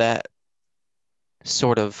follow that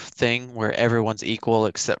sort of thing where everyone's equal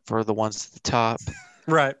except for the ones at the top.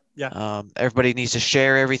 Right. Yeah. Everybody needs to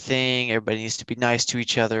share everything. Everybody needs to be nice to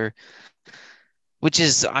each other, which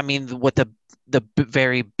is, I mean, what the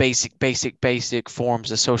very basic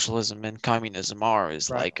forms of socialism and communism are is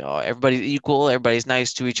Right. like everybody's equal, everybody's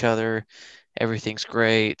nice to each other, everything's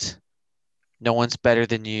great, no one's better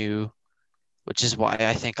than you, which is why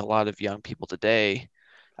I think a lot of young people today,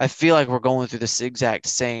 I feel like we're going through this exact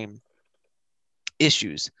same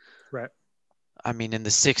issues. Right. I mean, in the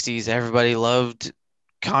 60s, everybody loved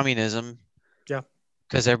communism Yeah.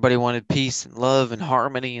 because everybody wanted peace and love and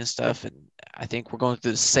harmony and Yep. stuff. And I think we're going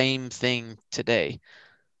through the same thing today.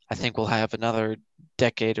 I think we'll have another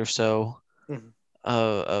decade or so Mhm.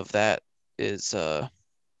 of that is Yeah.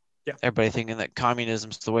 everybody thinking that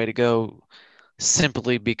communism's the way to go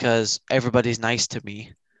simply because everybody's nice to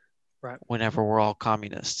me Right. whenever we're all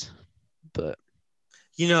communists. But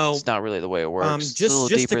You know, it's not really the way it works. It's a just little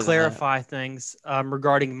just to deeper than that. clarify things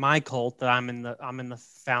regarding my cult that I'm in the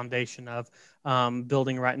foundation of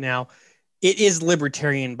building right now. It is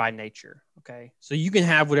libertarian by nature. Okay, so you can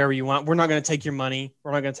have whatever you want. We're not going to take your money.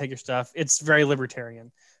 We're not going to take your stuff. It's very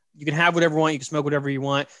libertarian. You can have whatever you want. You can smoke whatever you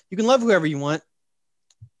want. You can love whoever you want,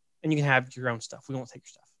 and you can have your own stuff. We won't take your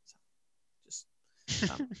stuff. So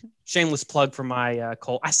just shameless plug for my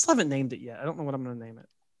cult. I still haven't named it yet. I don't know what I'm going to name it.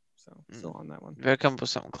 So still on that one. You better come up with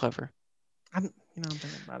something clever. I'm thinking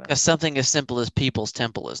about it. Because something as simple as People's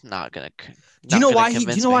Temple is not gonna Do you know why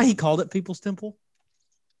convince Do you know why me. he called it People's Temple?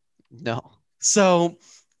 No. So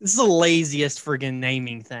this is the laziest friggin'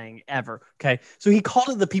 naming thing ever. Okay, so he called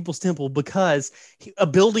it the People's Temple because a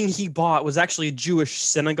building he bought was actually a Jewish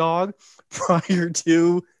synagogue prior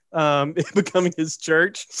to it becoming his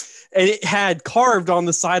church, and it had carved on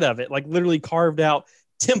the side of it, like literally carved out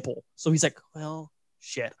temple. So he's like, well,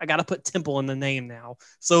 shit, I got to put temple in the name now.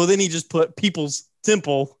 So then he just put People's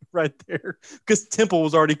Temple right there because temple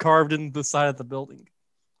was already carved in the side of the building.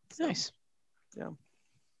 So, Nice. yeah.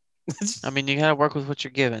 I mean, you gotta work with what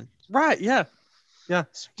you're given. Right. Yeah. Yeah.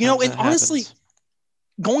 Sometimes And that honestly, happens.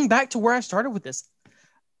 going back to where I started with this,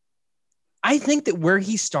 I think that where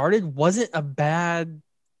he started wasn't a bad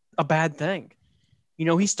thing.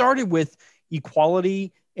 He started with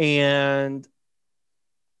equality and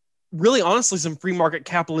really honestly some free market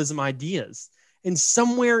capitalism ideas. And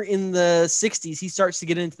somewhere in the 60s, he starts to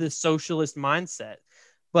get into this socialist mindset.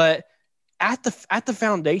 But at the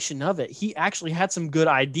foundation of it, he actually had some good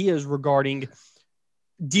ideas regarding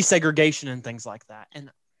desegregation and things like that. And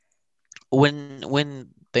When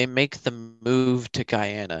they make the move to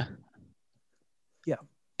Guyana, yeah,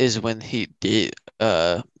 is when he did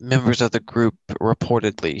members of the group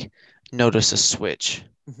reportedly notice a switch.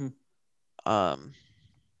 mm-hmm. Um,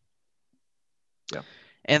 Yeah,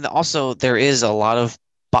 and also there is a lot of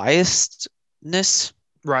biasedness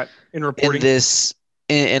right. In in reporting, this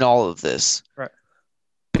in all of this. right.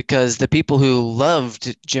 Because the people who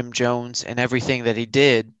loved Jim Jones and everything that he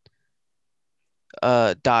did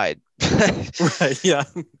died. Right. Yeah.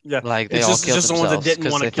 Yeah. Like they It's all just it's killed just the ones that themselves didn't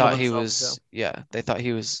because want to they kill thought he themselves. was they thought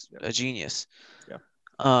he was Yeah. a genius.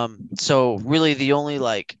 Yeah. So really the only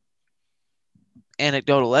like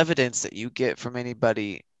anecdotal evidence that you get from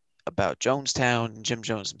anybody about Jonestown and Jim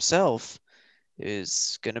Jones himself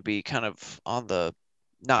is going to be kind of on the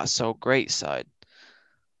not so great side,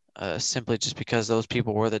 simply just because those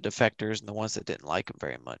people were the defectors and the ones that didn't like him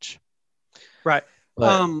very much. Right.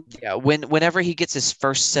 But yeah, whenever he gets his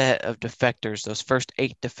first set of defectors, those first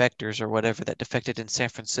 8 defectors or whatever that defected in San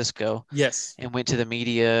Francisco Yes. and went to the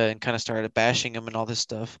media and kind of started bashing him and all this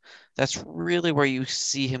stuff, that's really where you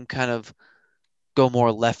see him kind of go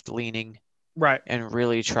more left leaning Right. and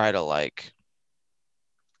really try to like,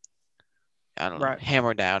 I don't know, Right.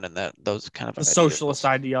 hammer down in those kind of The ideals. socialist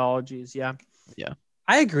ideologies. Yeah. Yeah.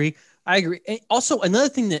 I agree. I agree. And also, another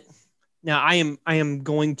thing that now I am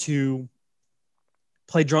going to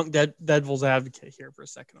play drunk devil's advocate here for a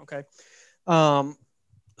second. Okay. Um,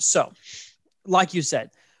 so, like you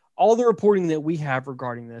said, all the reporting that we have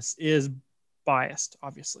regarding this is biased,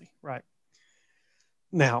 obviously. Right.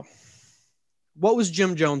 Now, what was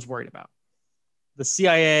Jim Jones worried about? The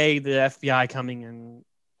CIA, the FBI coming and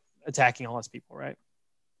attacking all his people, right?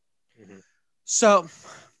 Mm-hmm. So,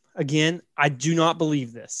 again, I do not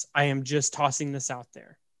believe this. I am just tossing this out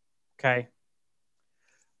there. Okay.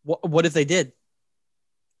 What if they did?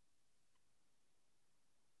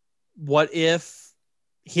 What if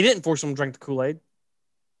he didn't force them to drink the Kool-Aid,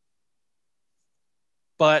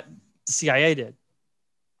 but the CIA did?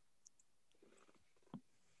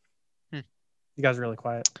 You guys are really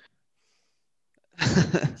quiet.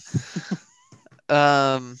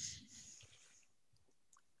 um.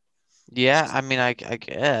 Yeah, I mean, I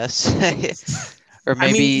guess, or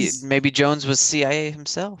I mean, maybe Jones was CIA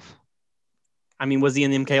himself. was he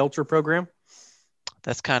in the MK Ultra program?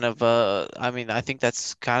 That's kind of I mean, I think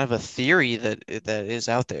that's kind of a theory that is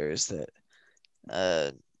out there, is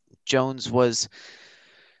that Jones was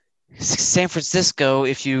San Francisco.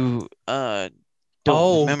 If you don't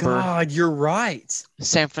Oh remember, God, you're right.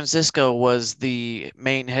 San Francisco was the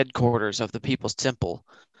main headquarters of the People's Temple.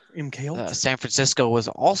 MK Ultra. San Francisco was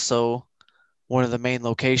also one of the main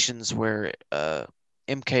locations where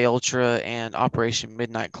MK Ultra and Operation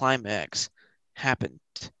Midnight Climax happened.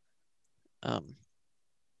 Um,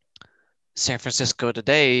 San Francisco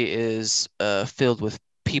today is filled with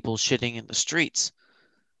people shitting in the streets.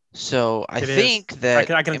 So I It is. think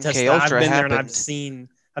that I can attest to MK that. I've Ultra been there and happened.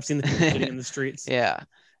 I've seen the people sitting in the streets. Yeah.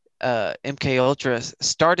 MK Ultra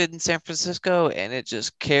started in San Francisco and it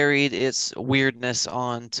just carried its weirdness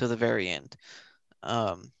on to the very end.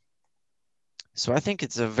 So I think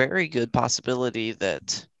it's a very good possibility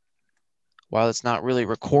that while it's not really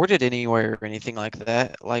recorded anywhere or anything like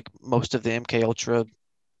that, like most of the MK Ultra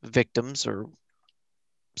victims or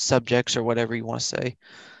subjects or whatever you want to say,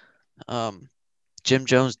 Jim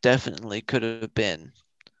Jones definitely could have been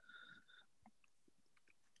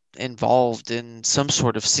involved in some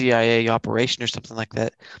sort of CIA operation or something like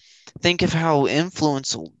that. Think of how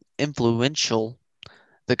influential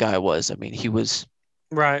the guy was. I mean, he was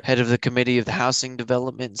Right. head of the committee of the housing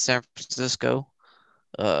development in San Francisco,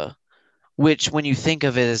 which when you think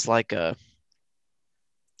of it as like a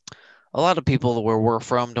lot of people where we're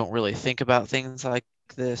from don't really think about things like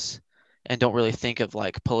this and don't really think of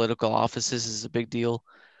like political offices as a big deal.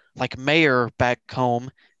 Like mayor back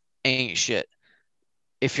home ain't shit.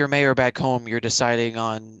 If you're mayor back home, you're deciding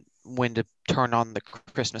on when to turn on the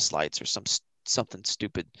Christmas lights or something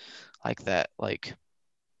stupid like that. Like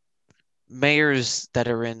mayors that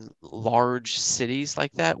are in large cities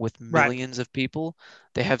like that with Right. millions of people,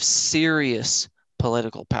 they have serious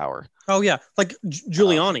political power. Oh yeah, like Um,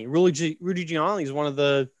 Giuliani. Rudy Giuliani is one of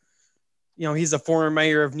the, he's a former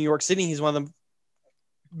mayor of New York City. He's one of the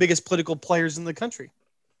biggest political players in the country.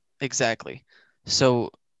 exactly.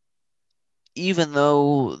 So even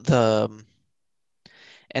though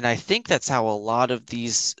and I think that's how a lot of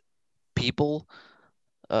these people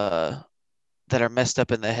uh, that are messed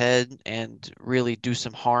up in the head and really do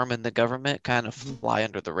some harm in the government kind of fly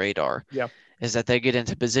under the radar, Yeah. is that they get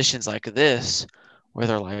into positions like this where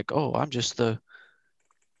they're like, oh, I'm just the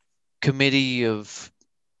committee of,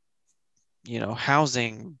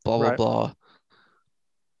 housing, blah, blah, Right. blah.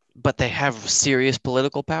 But they have serious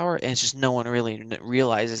political power, and it's just no one really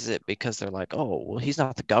realizes it because they're like, oh, well, he's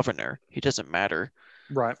not the governor. He doesn't matter.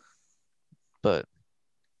 Right. But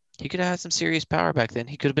he could have had some serious power back then.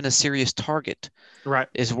 He could have been a serious target. Right.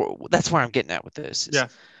 That's where I'm getting at with this. Is Yeah.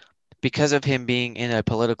 because of him being in a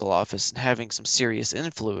political office and having some serious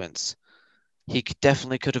influence, he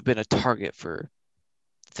definitely could have been a target for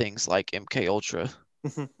things like MK Ultra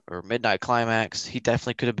Mhm. or Midnight Climax. He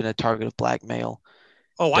definitely could have been a target of blackmail.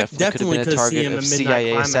 Oh, I Definitely could have definitely been a could see target him of in Midnight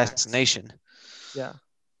CIA Climax. assassination. Yeah.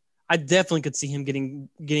 I definitely could see him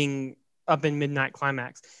getting up in Midnight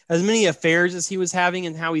Climax. As many affairs as he was having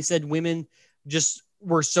and how he said women just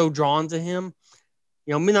were so drawn to him.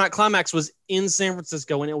 Midnight Climax was in San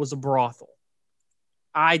Francisco and it was a brothel.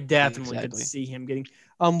 I definitely could Exactly. see him getting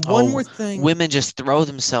one Oh, more thing. women just throw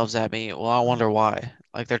themselves at me. Well, I wonder why.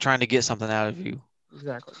 Like they're trying to get something out of you.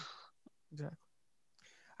 Exactly. Exactly.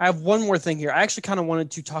 I have one more thing here. I actually kind of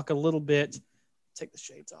wanted to talk a little bit. Take the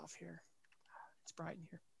shades off here. It's bright in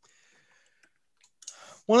here.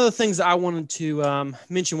 One of the things that I wanted to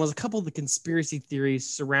mention was a couple of the conspiracy theories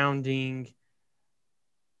surrounding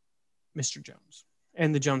Mr. Jones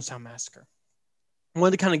and the Jonestown Massacre. I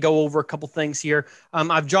wanted to kind of go over a couple things here.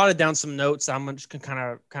 I've jotted down some notes I'm just going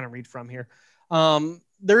to kind of read from here.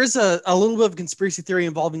 There is a little bit of conspiracy theory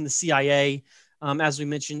involving the CIA, as we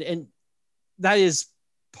mentioned, and that is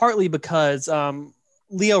partly because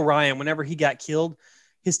Leo Ryan, whenever he got killed,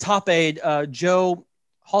 his top aide, Joe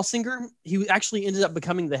Halsinger, he actually ended up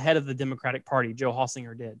becoming the head of the Democratic Party. Joe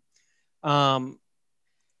Halsinger did.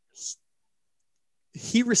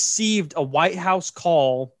 He received a White House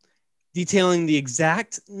call detailing the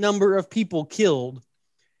exact number of people killed,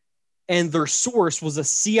 and their source was a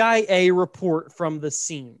CIA report from the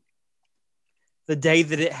scene the day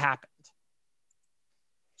that it happened.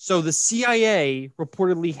 So the CIA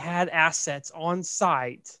reportedly had assets on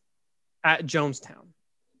site at Jonestown.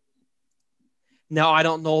 Now, I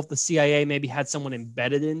don't know if the CIA maybe had someone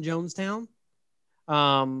embedded in Jonestown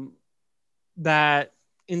that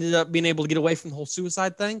ended up being able to get away from the whole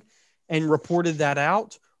suicide thing and reported that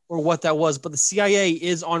out, or what that was. But the CIA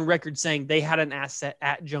is on record saying they had an asset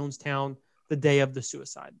at Jonestown the day of the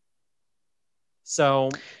suicide. So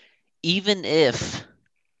even if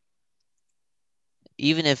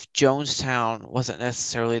Jonestown wasn't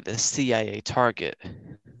necessarily the CIA target,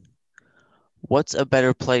 what's a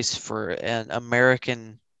better place for an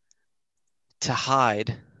American to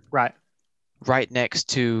hide right next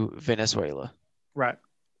to Venezuela? Right.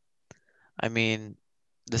 I mean,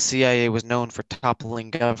 the CIA was known for toppling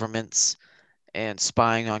governments and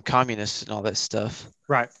spying on communists and all that stuff.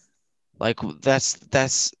 Right. Like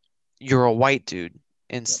that's you're a white dude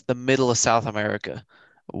in the middle of South America.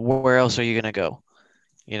 Where else are you gonna go?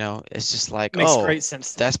 You know, it's just like, Makes great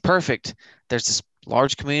sense. That's perfect. There's this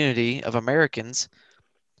large community of Americans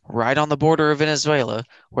right on the border of Venezuela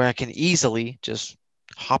where I can easily just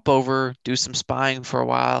hop over, do some spying for a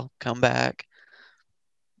while, come back.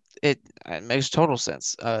 It makes total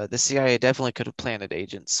sense. The CIA definitely could have planted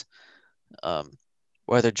agents.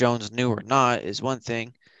 Whether Jones knew or not is one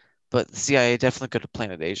thing, but the CIA definitely could have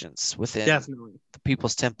planted agents within the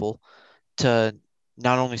People's Temple to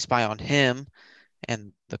not only spy on him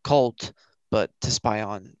and the cult, but to spy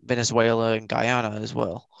on Venezuela and Guyana as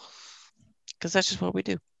well. Because that's just what we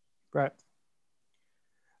do. Right.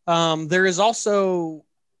 There is also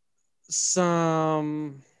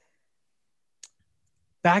some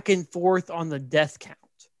back and forth on the death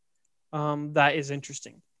count. That is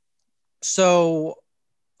interesting. So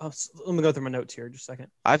let me go through my notes here just a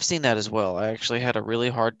second. I've seen that as well. I actually had a really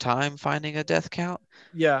hard time finding a death count.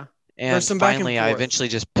 Yeah. And finally, I eventually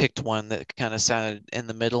just picked one that kind of sounded in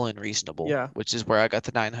the middle and reasonable, which is where I got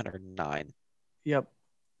the 909. Yep.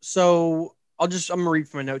 So I'm going to read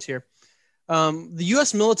from my notes here. The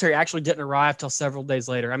U.S. military actually didn't arrive till several days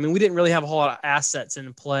later. I mean, we didn't really have a whole lot of assets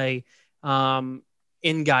in play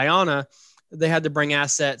in Guyana. They had to bring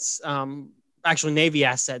assets, actually Navy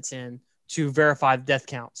assets in to verify the death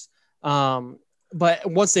counts. But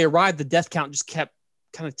once they arrived, the death count just kept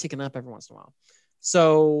kind of ticking up every once in a while.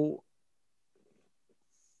 So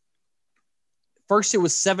first it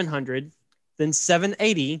was 700, then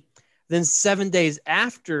 780, then 7 days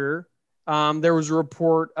after there was a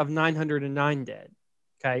report of 909 dead.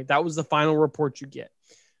 Okay, that was the final report you get.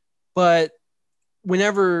 But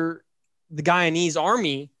whenever the Guyanese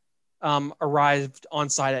army arrived on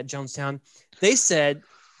site at Jonestown, they said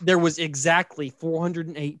there was exactly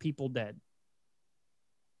 408 people dead.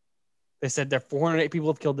 They said that 408 people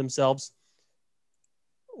have killed themselves,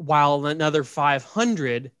 while another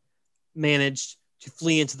 500 managed to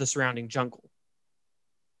flee into the surrounding jungle.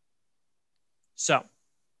 So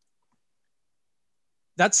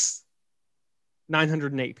that's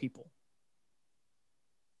 908 people.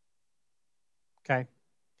 Okay.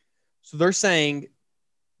 So they're saying,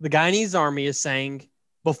 the Guyanese army is saying,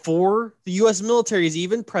 before the U.S. military is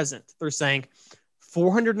even present, they're saying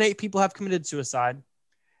 408 people have committed suicide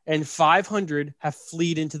and 500 have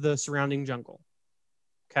fled into the surrounding jungle.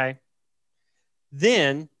 Okay.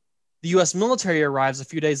 Then the U.S. military arrives a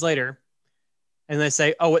few days later and they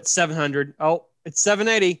say, oh, it's 700. Oh, it's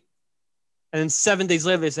 780. And then 7 days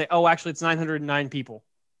later, they say, oh, actually, it's 909 people,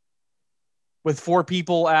 with 4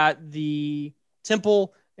 people at the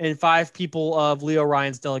temple and 5 people of Leo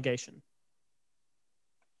Ryan's delegation.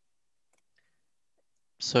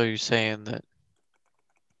 So you're saying that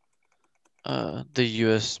the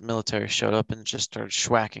U.S. military showed up and just started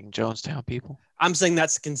schwacking Jonestown people? I'm saying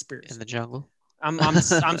that's a conspiracy. In the jungle? I'm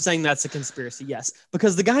saying that's a conspiracy, yes.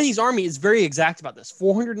 Because the Guyanese army is very exact about this.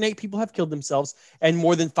 408 people have killed themselves and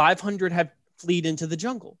more than 500 have fled into the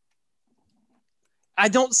jungle. I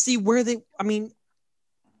don't see why they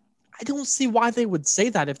would say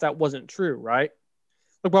that if that wasn't true, right?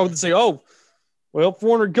 Like, why would they say, oh, Well,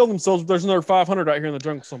 400 killed themselves, but there's another 500 out here in the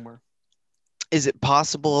jungle somewhere. Is it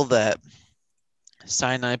possible that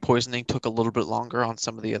cyanide poisoning took a little bit longer on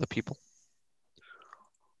some of the other people?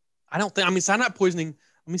 I don't think. I mean, cyanide poisoning.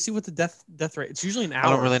 Let me see what the death rate. It's usually an hour. I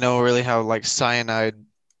don't really know how like cyanide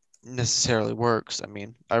necessarily works. I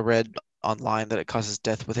mean, I read online that it causes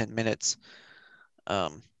death within minutes.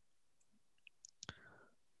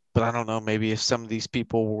 But I don't know, maybe if some of these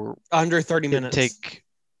people were Under 30 didn't minutes. take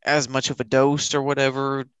as much of a dose or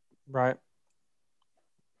whatever, Right.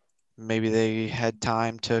 maybe they had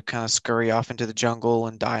time to kind of scurry off into the jungle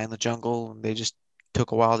and die in the jungle, and they just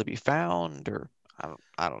took a while to be found, or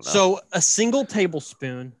I don't know. So a single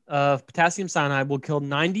tablespoon of potassium cyanide will kill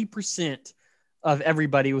 90% of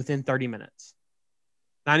everybody within 30 minutes.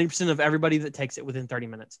 90% of everybody that takes it within 30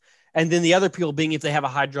 minutes. And then the other people being if they have a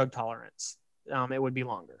high drug tolerance, it would be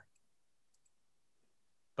longer.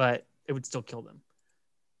 But it would still kill them.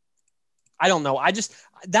 I don't know.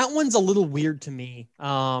 That one's a little weird to me.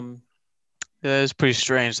 Yeah, it's pretty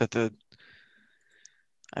strange that the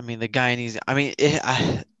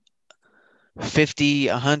Guyanese, 50,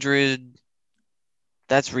 100,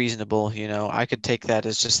 that's reasonable, I could take that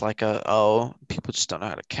as just like people just don't know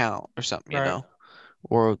how to count or something, Right.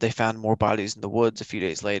 Or they found more bodies in the woods a few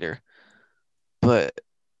days later. But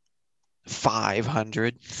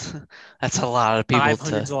 500, that's a lot of people.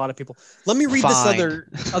 500 is a lot of people. Let me read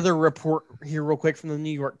this other report here real quick from the New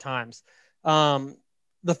York Times.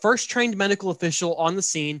 The first trained medical official on the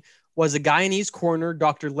scene was a Guyanese coroner,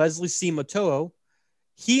 Dr. Leslie C. Motoo.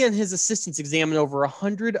 He and his assistants examined over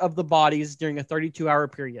 100 of the bodies during a 32-hour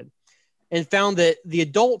period and found that the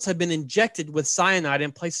adults had been injected with cyanide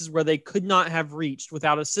in places where they could not have reached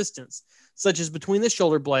without assistance, such as between the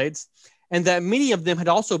shoulder blades, and that many of them had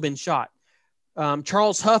also been shot.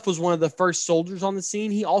 Charles Huff was one of the first soldiers on the scene.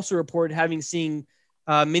 He also reported having seen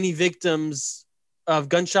many victims of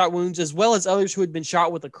gunshot wounds, as well as others who had been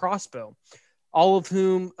shot with a crossbow, all of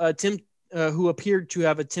whom who appeared to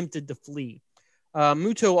have attempted to flee.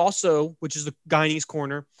 Motoo also, which is the Guyanese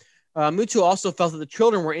coroner, Motoo also felt that the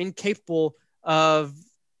children were incapable of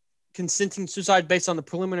consenting to suicide based on the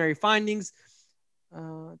preliminary findings.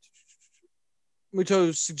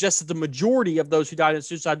 Motoo suggested the majority of those who died in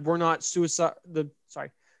suicide were not suicide. The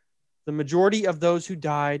majority of those who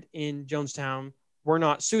died in Jonestown were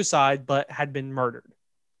not suicide, but had been murdered.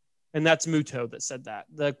 And that's Motoo that said that,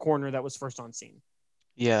 the coroner that was first on scene.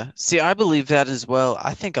 Yeah. See, I believe that as well.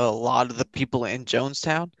 I think a lot of the people in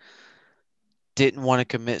Jonestown didn't want to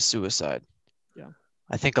commit suicide. Yeah.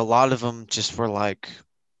 I think a lot of them just were like,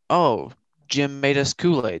 oh, Jim made us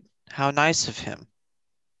Kool-Aid. How nice of him.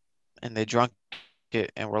 And they drank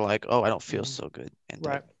it and were like, oh, I don't feel so good. And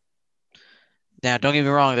right. Now, don't get me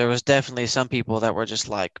wrong. There was definitely some people that were just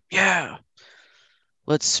like, yeah,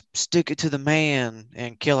 let's stick it to the man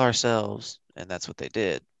and kill ourselves. And that's what they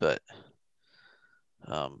did. But,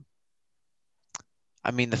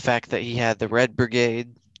 the fact that he had the Red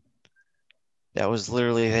Brigade that was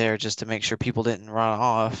literally there just to make sure people didn't run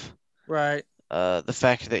off. Right. The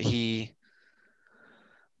fact that he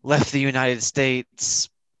left the United States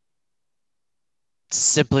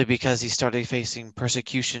simply because he started facing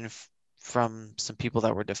persecution from some people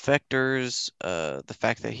that were defectors. The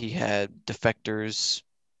fact that he had defectors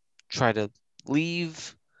try to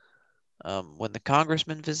leave when the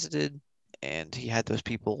congressman visited, and he had those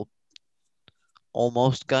people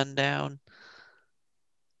almost gunned down.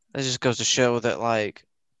 That just goes to show that, like,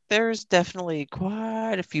 there's definitely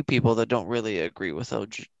quite a few people that don't really agree with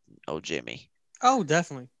old Jimmy. Oh,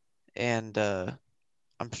 definitely. And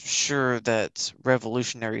I'm sure that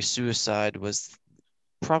revolutionary suicide was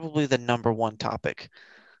probably the number one topic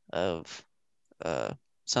of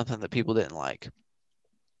something that people didn't like.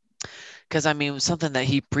 Because, something that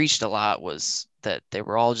he preached a lot was that they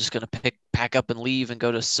were all just going to pack up and leave and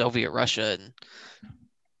go to Soviet Russia, and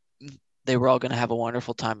they were all going to have a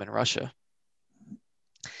wonderful time in Russia.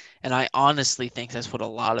 And I honestly think that's what a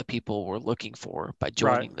lot of people were looking for by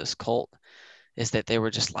joining this cult, is that they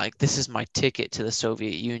were just like, this is my ticket to the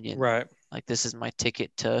Soviet Union. Right. Like, this is my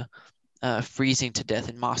ticket to freezing to death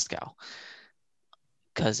in Moscow,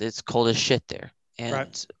 because it's cold as shit there.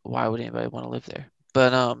 And why would anybody want to live there?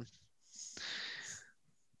 But,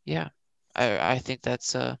 yeah, I think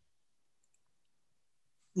that's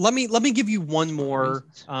let me give you one more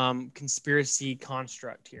conspiracy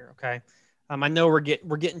construct here, okay? I know we're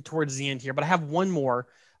getting towards the end here, but I have one more.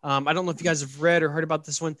 I don't know if you guys have read or heard about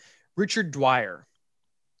this one. Richard Dwyer.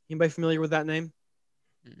 Anybody familiar with that name?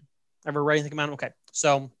 Ever read anything about him? Okay,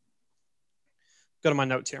 so go to my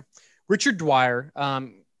notes here. Richard Dwyer.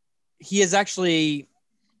 He is actually,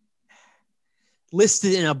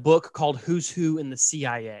 listed in a book called Who's Who in the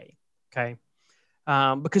CIA. Okay.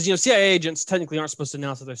 Because, CIA agents technically aren't supposed to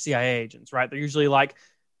announce that they're CIA agents, right? They're usually like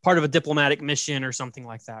part of a diplomatic mission or something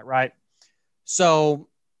like that, right? So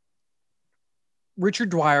Richard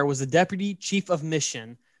Dwyer was the deputy chief of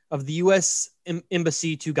mission of the U.S.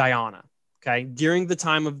 Embassy to Guyana, okay, during the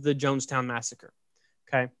time of the Jonestown massacre,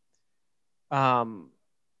 okay?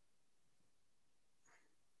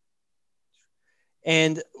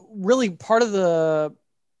 And really part of the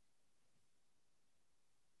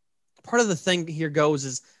thing here goes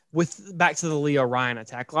is with back to the Leo Ryan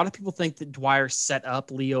attack. A lot of people think that Dwyer set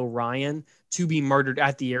up Leo Ryan to be murdered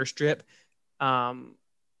at the airstrip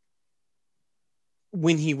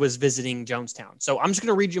when he was visiting Jonestown. So I'm just going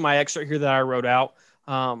to read you my excerpt here that I wrote out,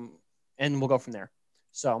 and we'll go from there.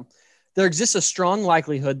 So there exists a strong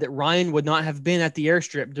likelihood that Ryan would not have been at the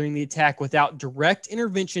airstrip during the attack without direct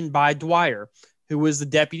intervention by Dwyer, who was the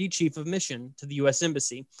deputy chief of mission to the U.S.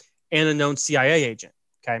 Embassy and a known CIA agent.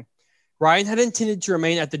 Okay. Ryan had intended to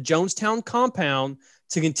remain at the Jonestown compound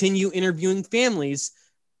to continue interviewing families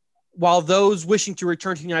while those wishing to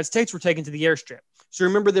return to the United States were taken to the airstrip. So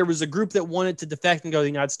remember, there was a group that wanted to defect and go to the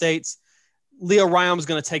United States. Leo Ryan was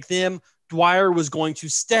going to take them. Dwyer was going to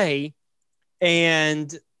stay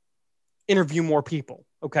and interview more people.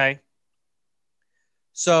 Okay.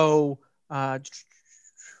 So Ryan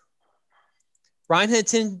had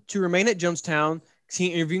intended to remain at Jonestown,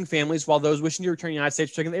 interviewing families while those wishing to return to the United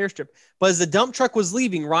States were taking the airstrip. But as the dump truck was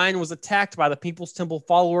leaving, Ryan was attacked by the People's Temple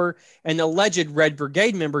follower and alleged Red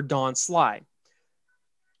Brigade member Don Sly.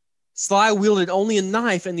 Sly wielded only a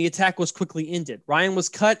knife, and the attack was quickly ended. Ryan was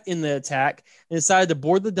cut in the attack and decided to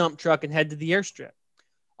board the dump truck and head to the airstrip.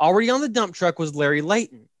 Already on the dump truck was Larry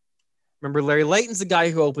Layton. Remember, Larry Layton's the guy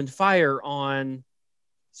who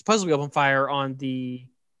supposedly opened fire on the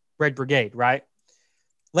Red Brigade, right?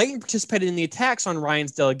 Layton participated in the attacks on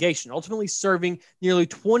Ryan's delegation, ultimately serving nearly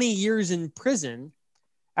 20 years in prison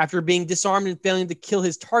after being disarmed and failing to kill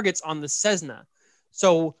his targets on the Cessna.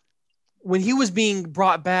 So when he was being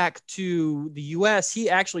brought back to the U.S., he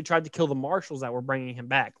actually tried to kill the marshals that were bringing him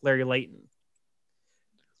back, Larry Layton.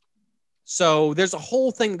 So there's a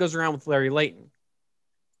whole thing that goes around with Larry Layton.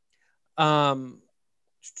 Going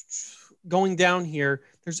down here,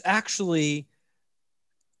 there's actually...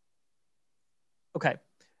 Okay.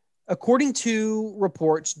 According to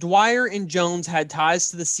reports, Dwyer and Jones had ties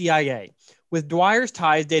to the CIA, with Dwyer's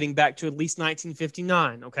ties dating back to at least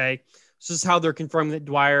 1959, okay? So this is how they're confirming that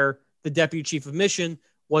Dwyer, the deputy chief of mission,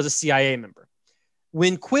 was a CIA member.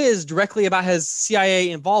 When quizzed directly about his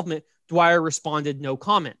CIA involvement, Dwyer responded no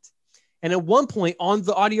comment. And at one point on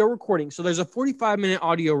the audio recording, so there's a 45-minute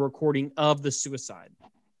audio recording of the suicide,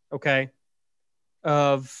 okay,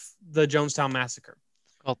 of the Jonestown massacre.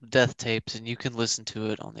 Called the death tapes, and you can listen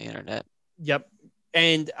to it on the internet. Yep.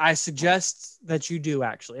 And I suggest that you do,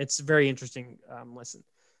 actually. It's a very interesting listen.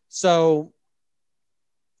 So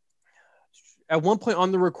at one point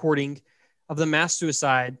on the recording of the mass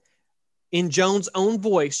suicide, in Jones' own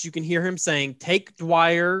voice, you can hear him saying, "Take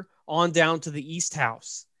Dwyer on down to the East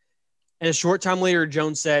House." And a short time later,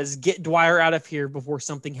 Jones says, "Get Dwyer out of here before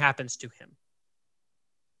something happens to him."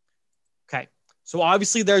 Okay. So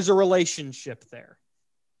obviously there's a relationship there.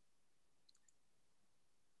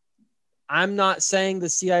 I'm not saying the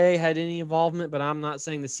CIA had any involvement, but I'm not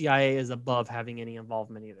saying the CIA is above having any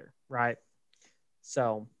involvement either, right?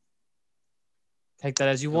 So take that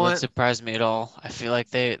as you It want. wouldn't surprise me at all. I feel like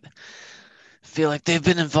they've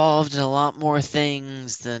been involved in a lot more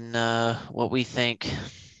things than what we think.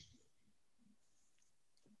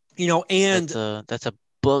 And that's a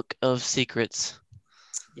book of secrets.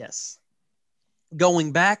 Yes.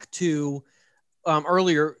 Going back to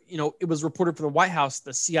earlier, it was reported from the White House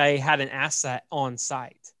the CIA had an asset on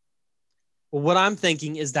site. Well, what I'm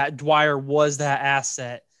thinking is that Dwyer was that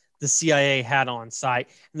asset the CIA had on site,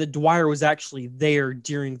 and that Dwyer was actually there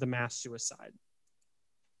during the mass suicide.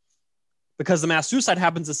 Because the mass suicide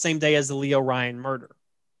happens the same day as the Leo Ryan murder.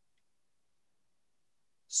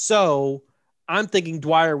 So I'm thinking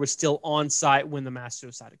Dwyer was still on site when the mass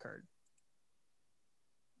suicide occurred.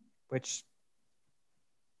 Which...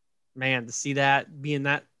 man, to see that, be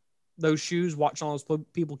in those shoes, watching all those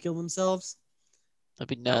people kill themselves.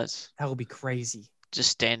 That'd be nuts. That would be crazy. Just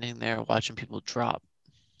standing there watching people drop.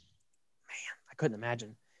 Man, I couldn't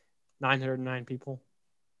imagine. 909 people.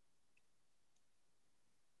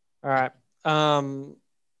 All right.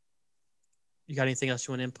 You got anything else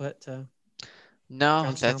you want to input to? No,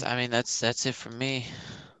 Jonestown? that's it for me.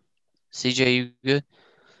 CJ, you good?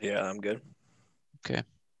 Yeah, I'm good. Okay.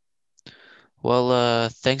 Well,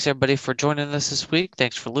 thanks everybody for joining us this week.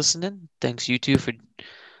 Thanks for listening. Thanks you two for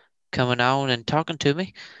coming on and talking to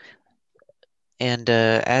me. And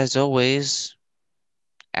as always,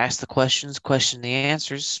 ask the questions, question the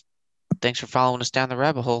answers. Thanks for following us down the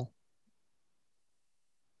rabbit hole.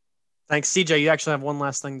 Thanks, CJ. You actually have one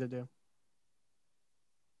last thing to do.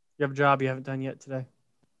 You have a job you haven't done yet today.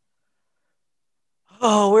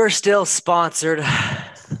 Oh, we're still sponsored.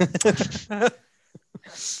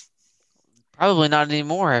 Probably not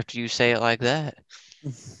anymore after you say it like that.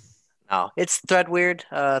 No, it's Threadweird,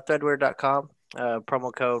 threadweird.com,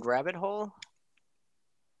 promo code rabbit hole.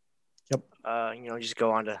 Yep. Just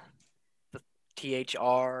go on to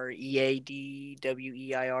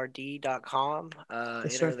THREADWEIRD.com. Yes, Enter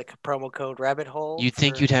sir. the promo code rabbit hole. You'd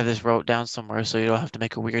think you'd have this wrote down somewhere so you don't have to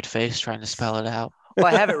make a weird face trying to spell it out. Well,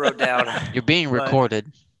 I have it wrote down. You're being but-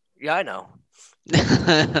 recorded. Yeah, I know.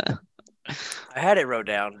 I had it wrote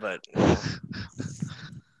down, but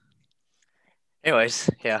anyways,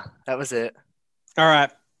 yeah, that was it. All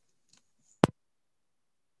right.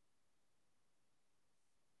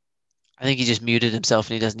 I think he just muted himself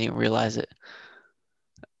and he doesn't even realize it.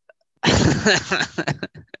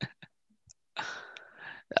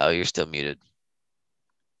 Oh, you're still muted.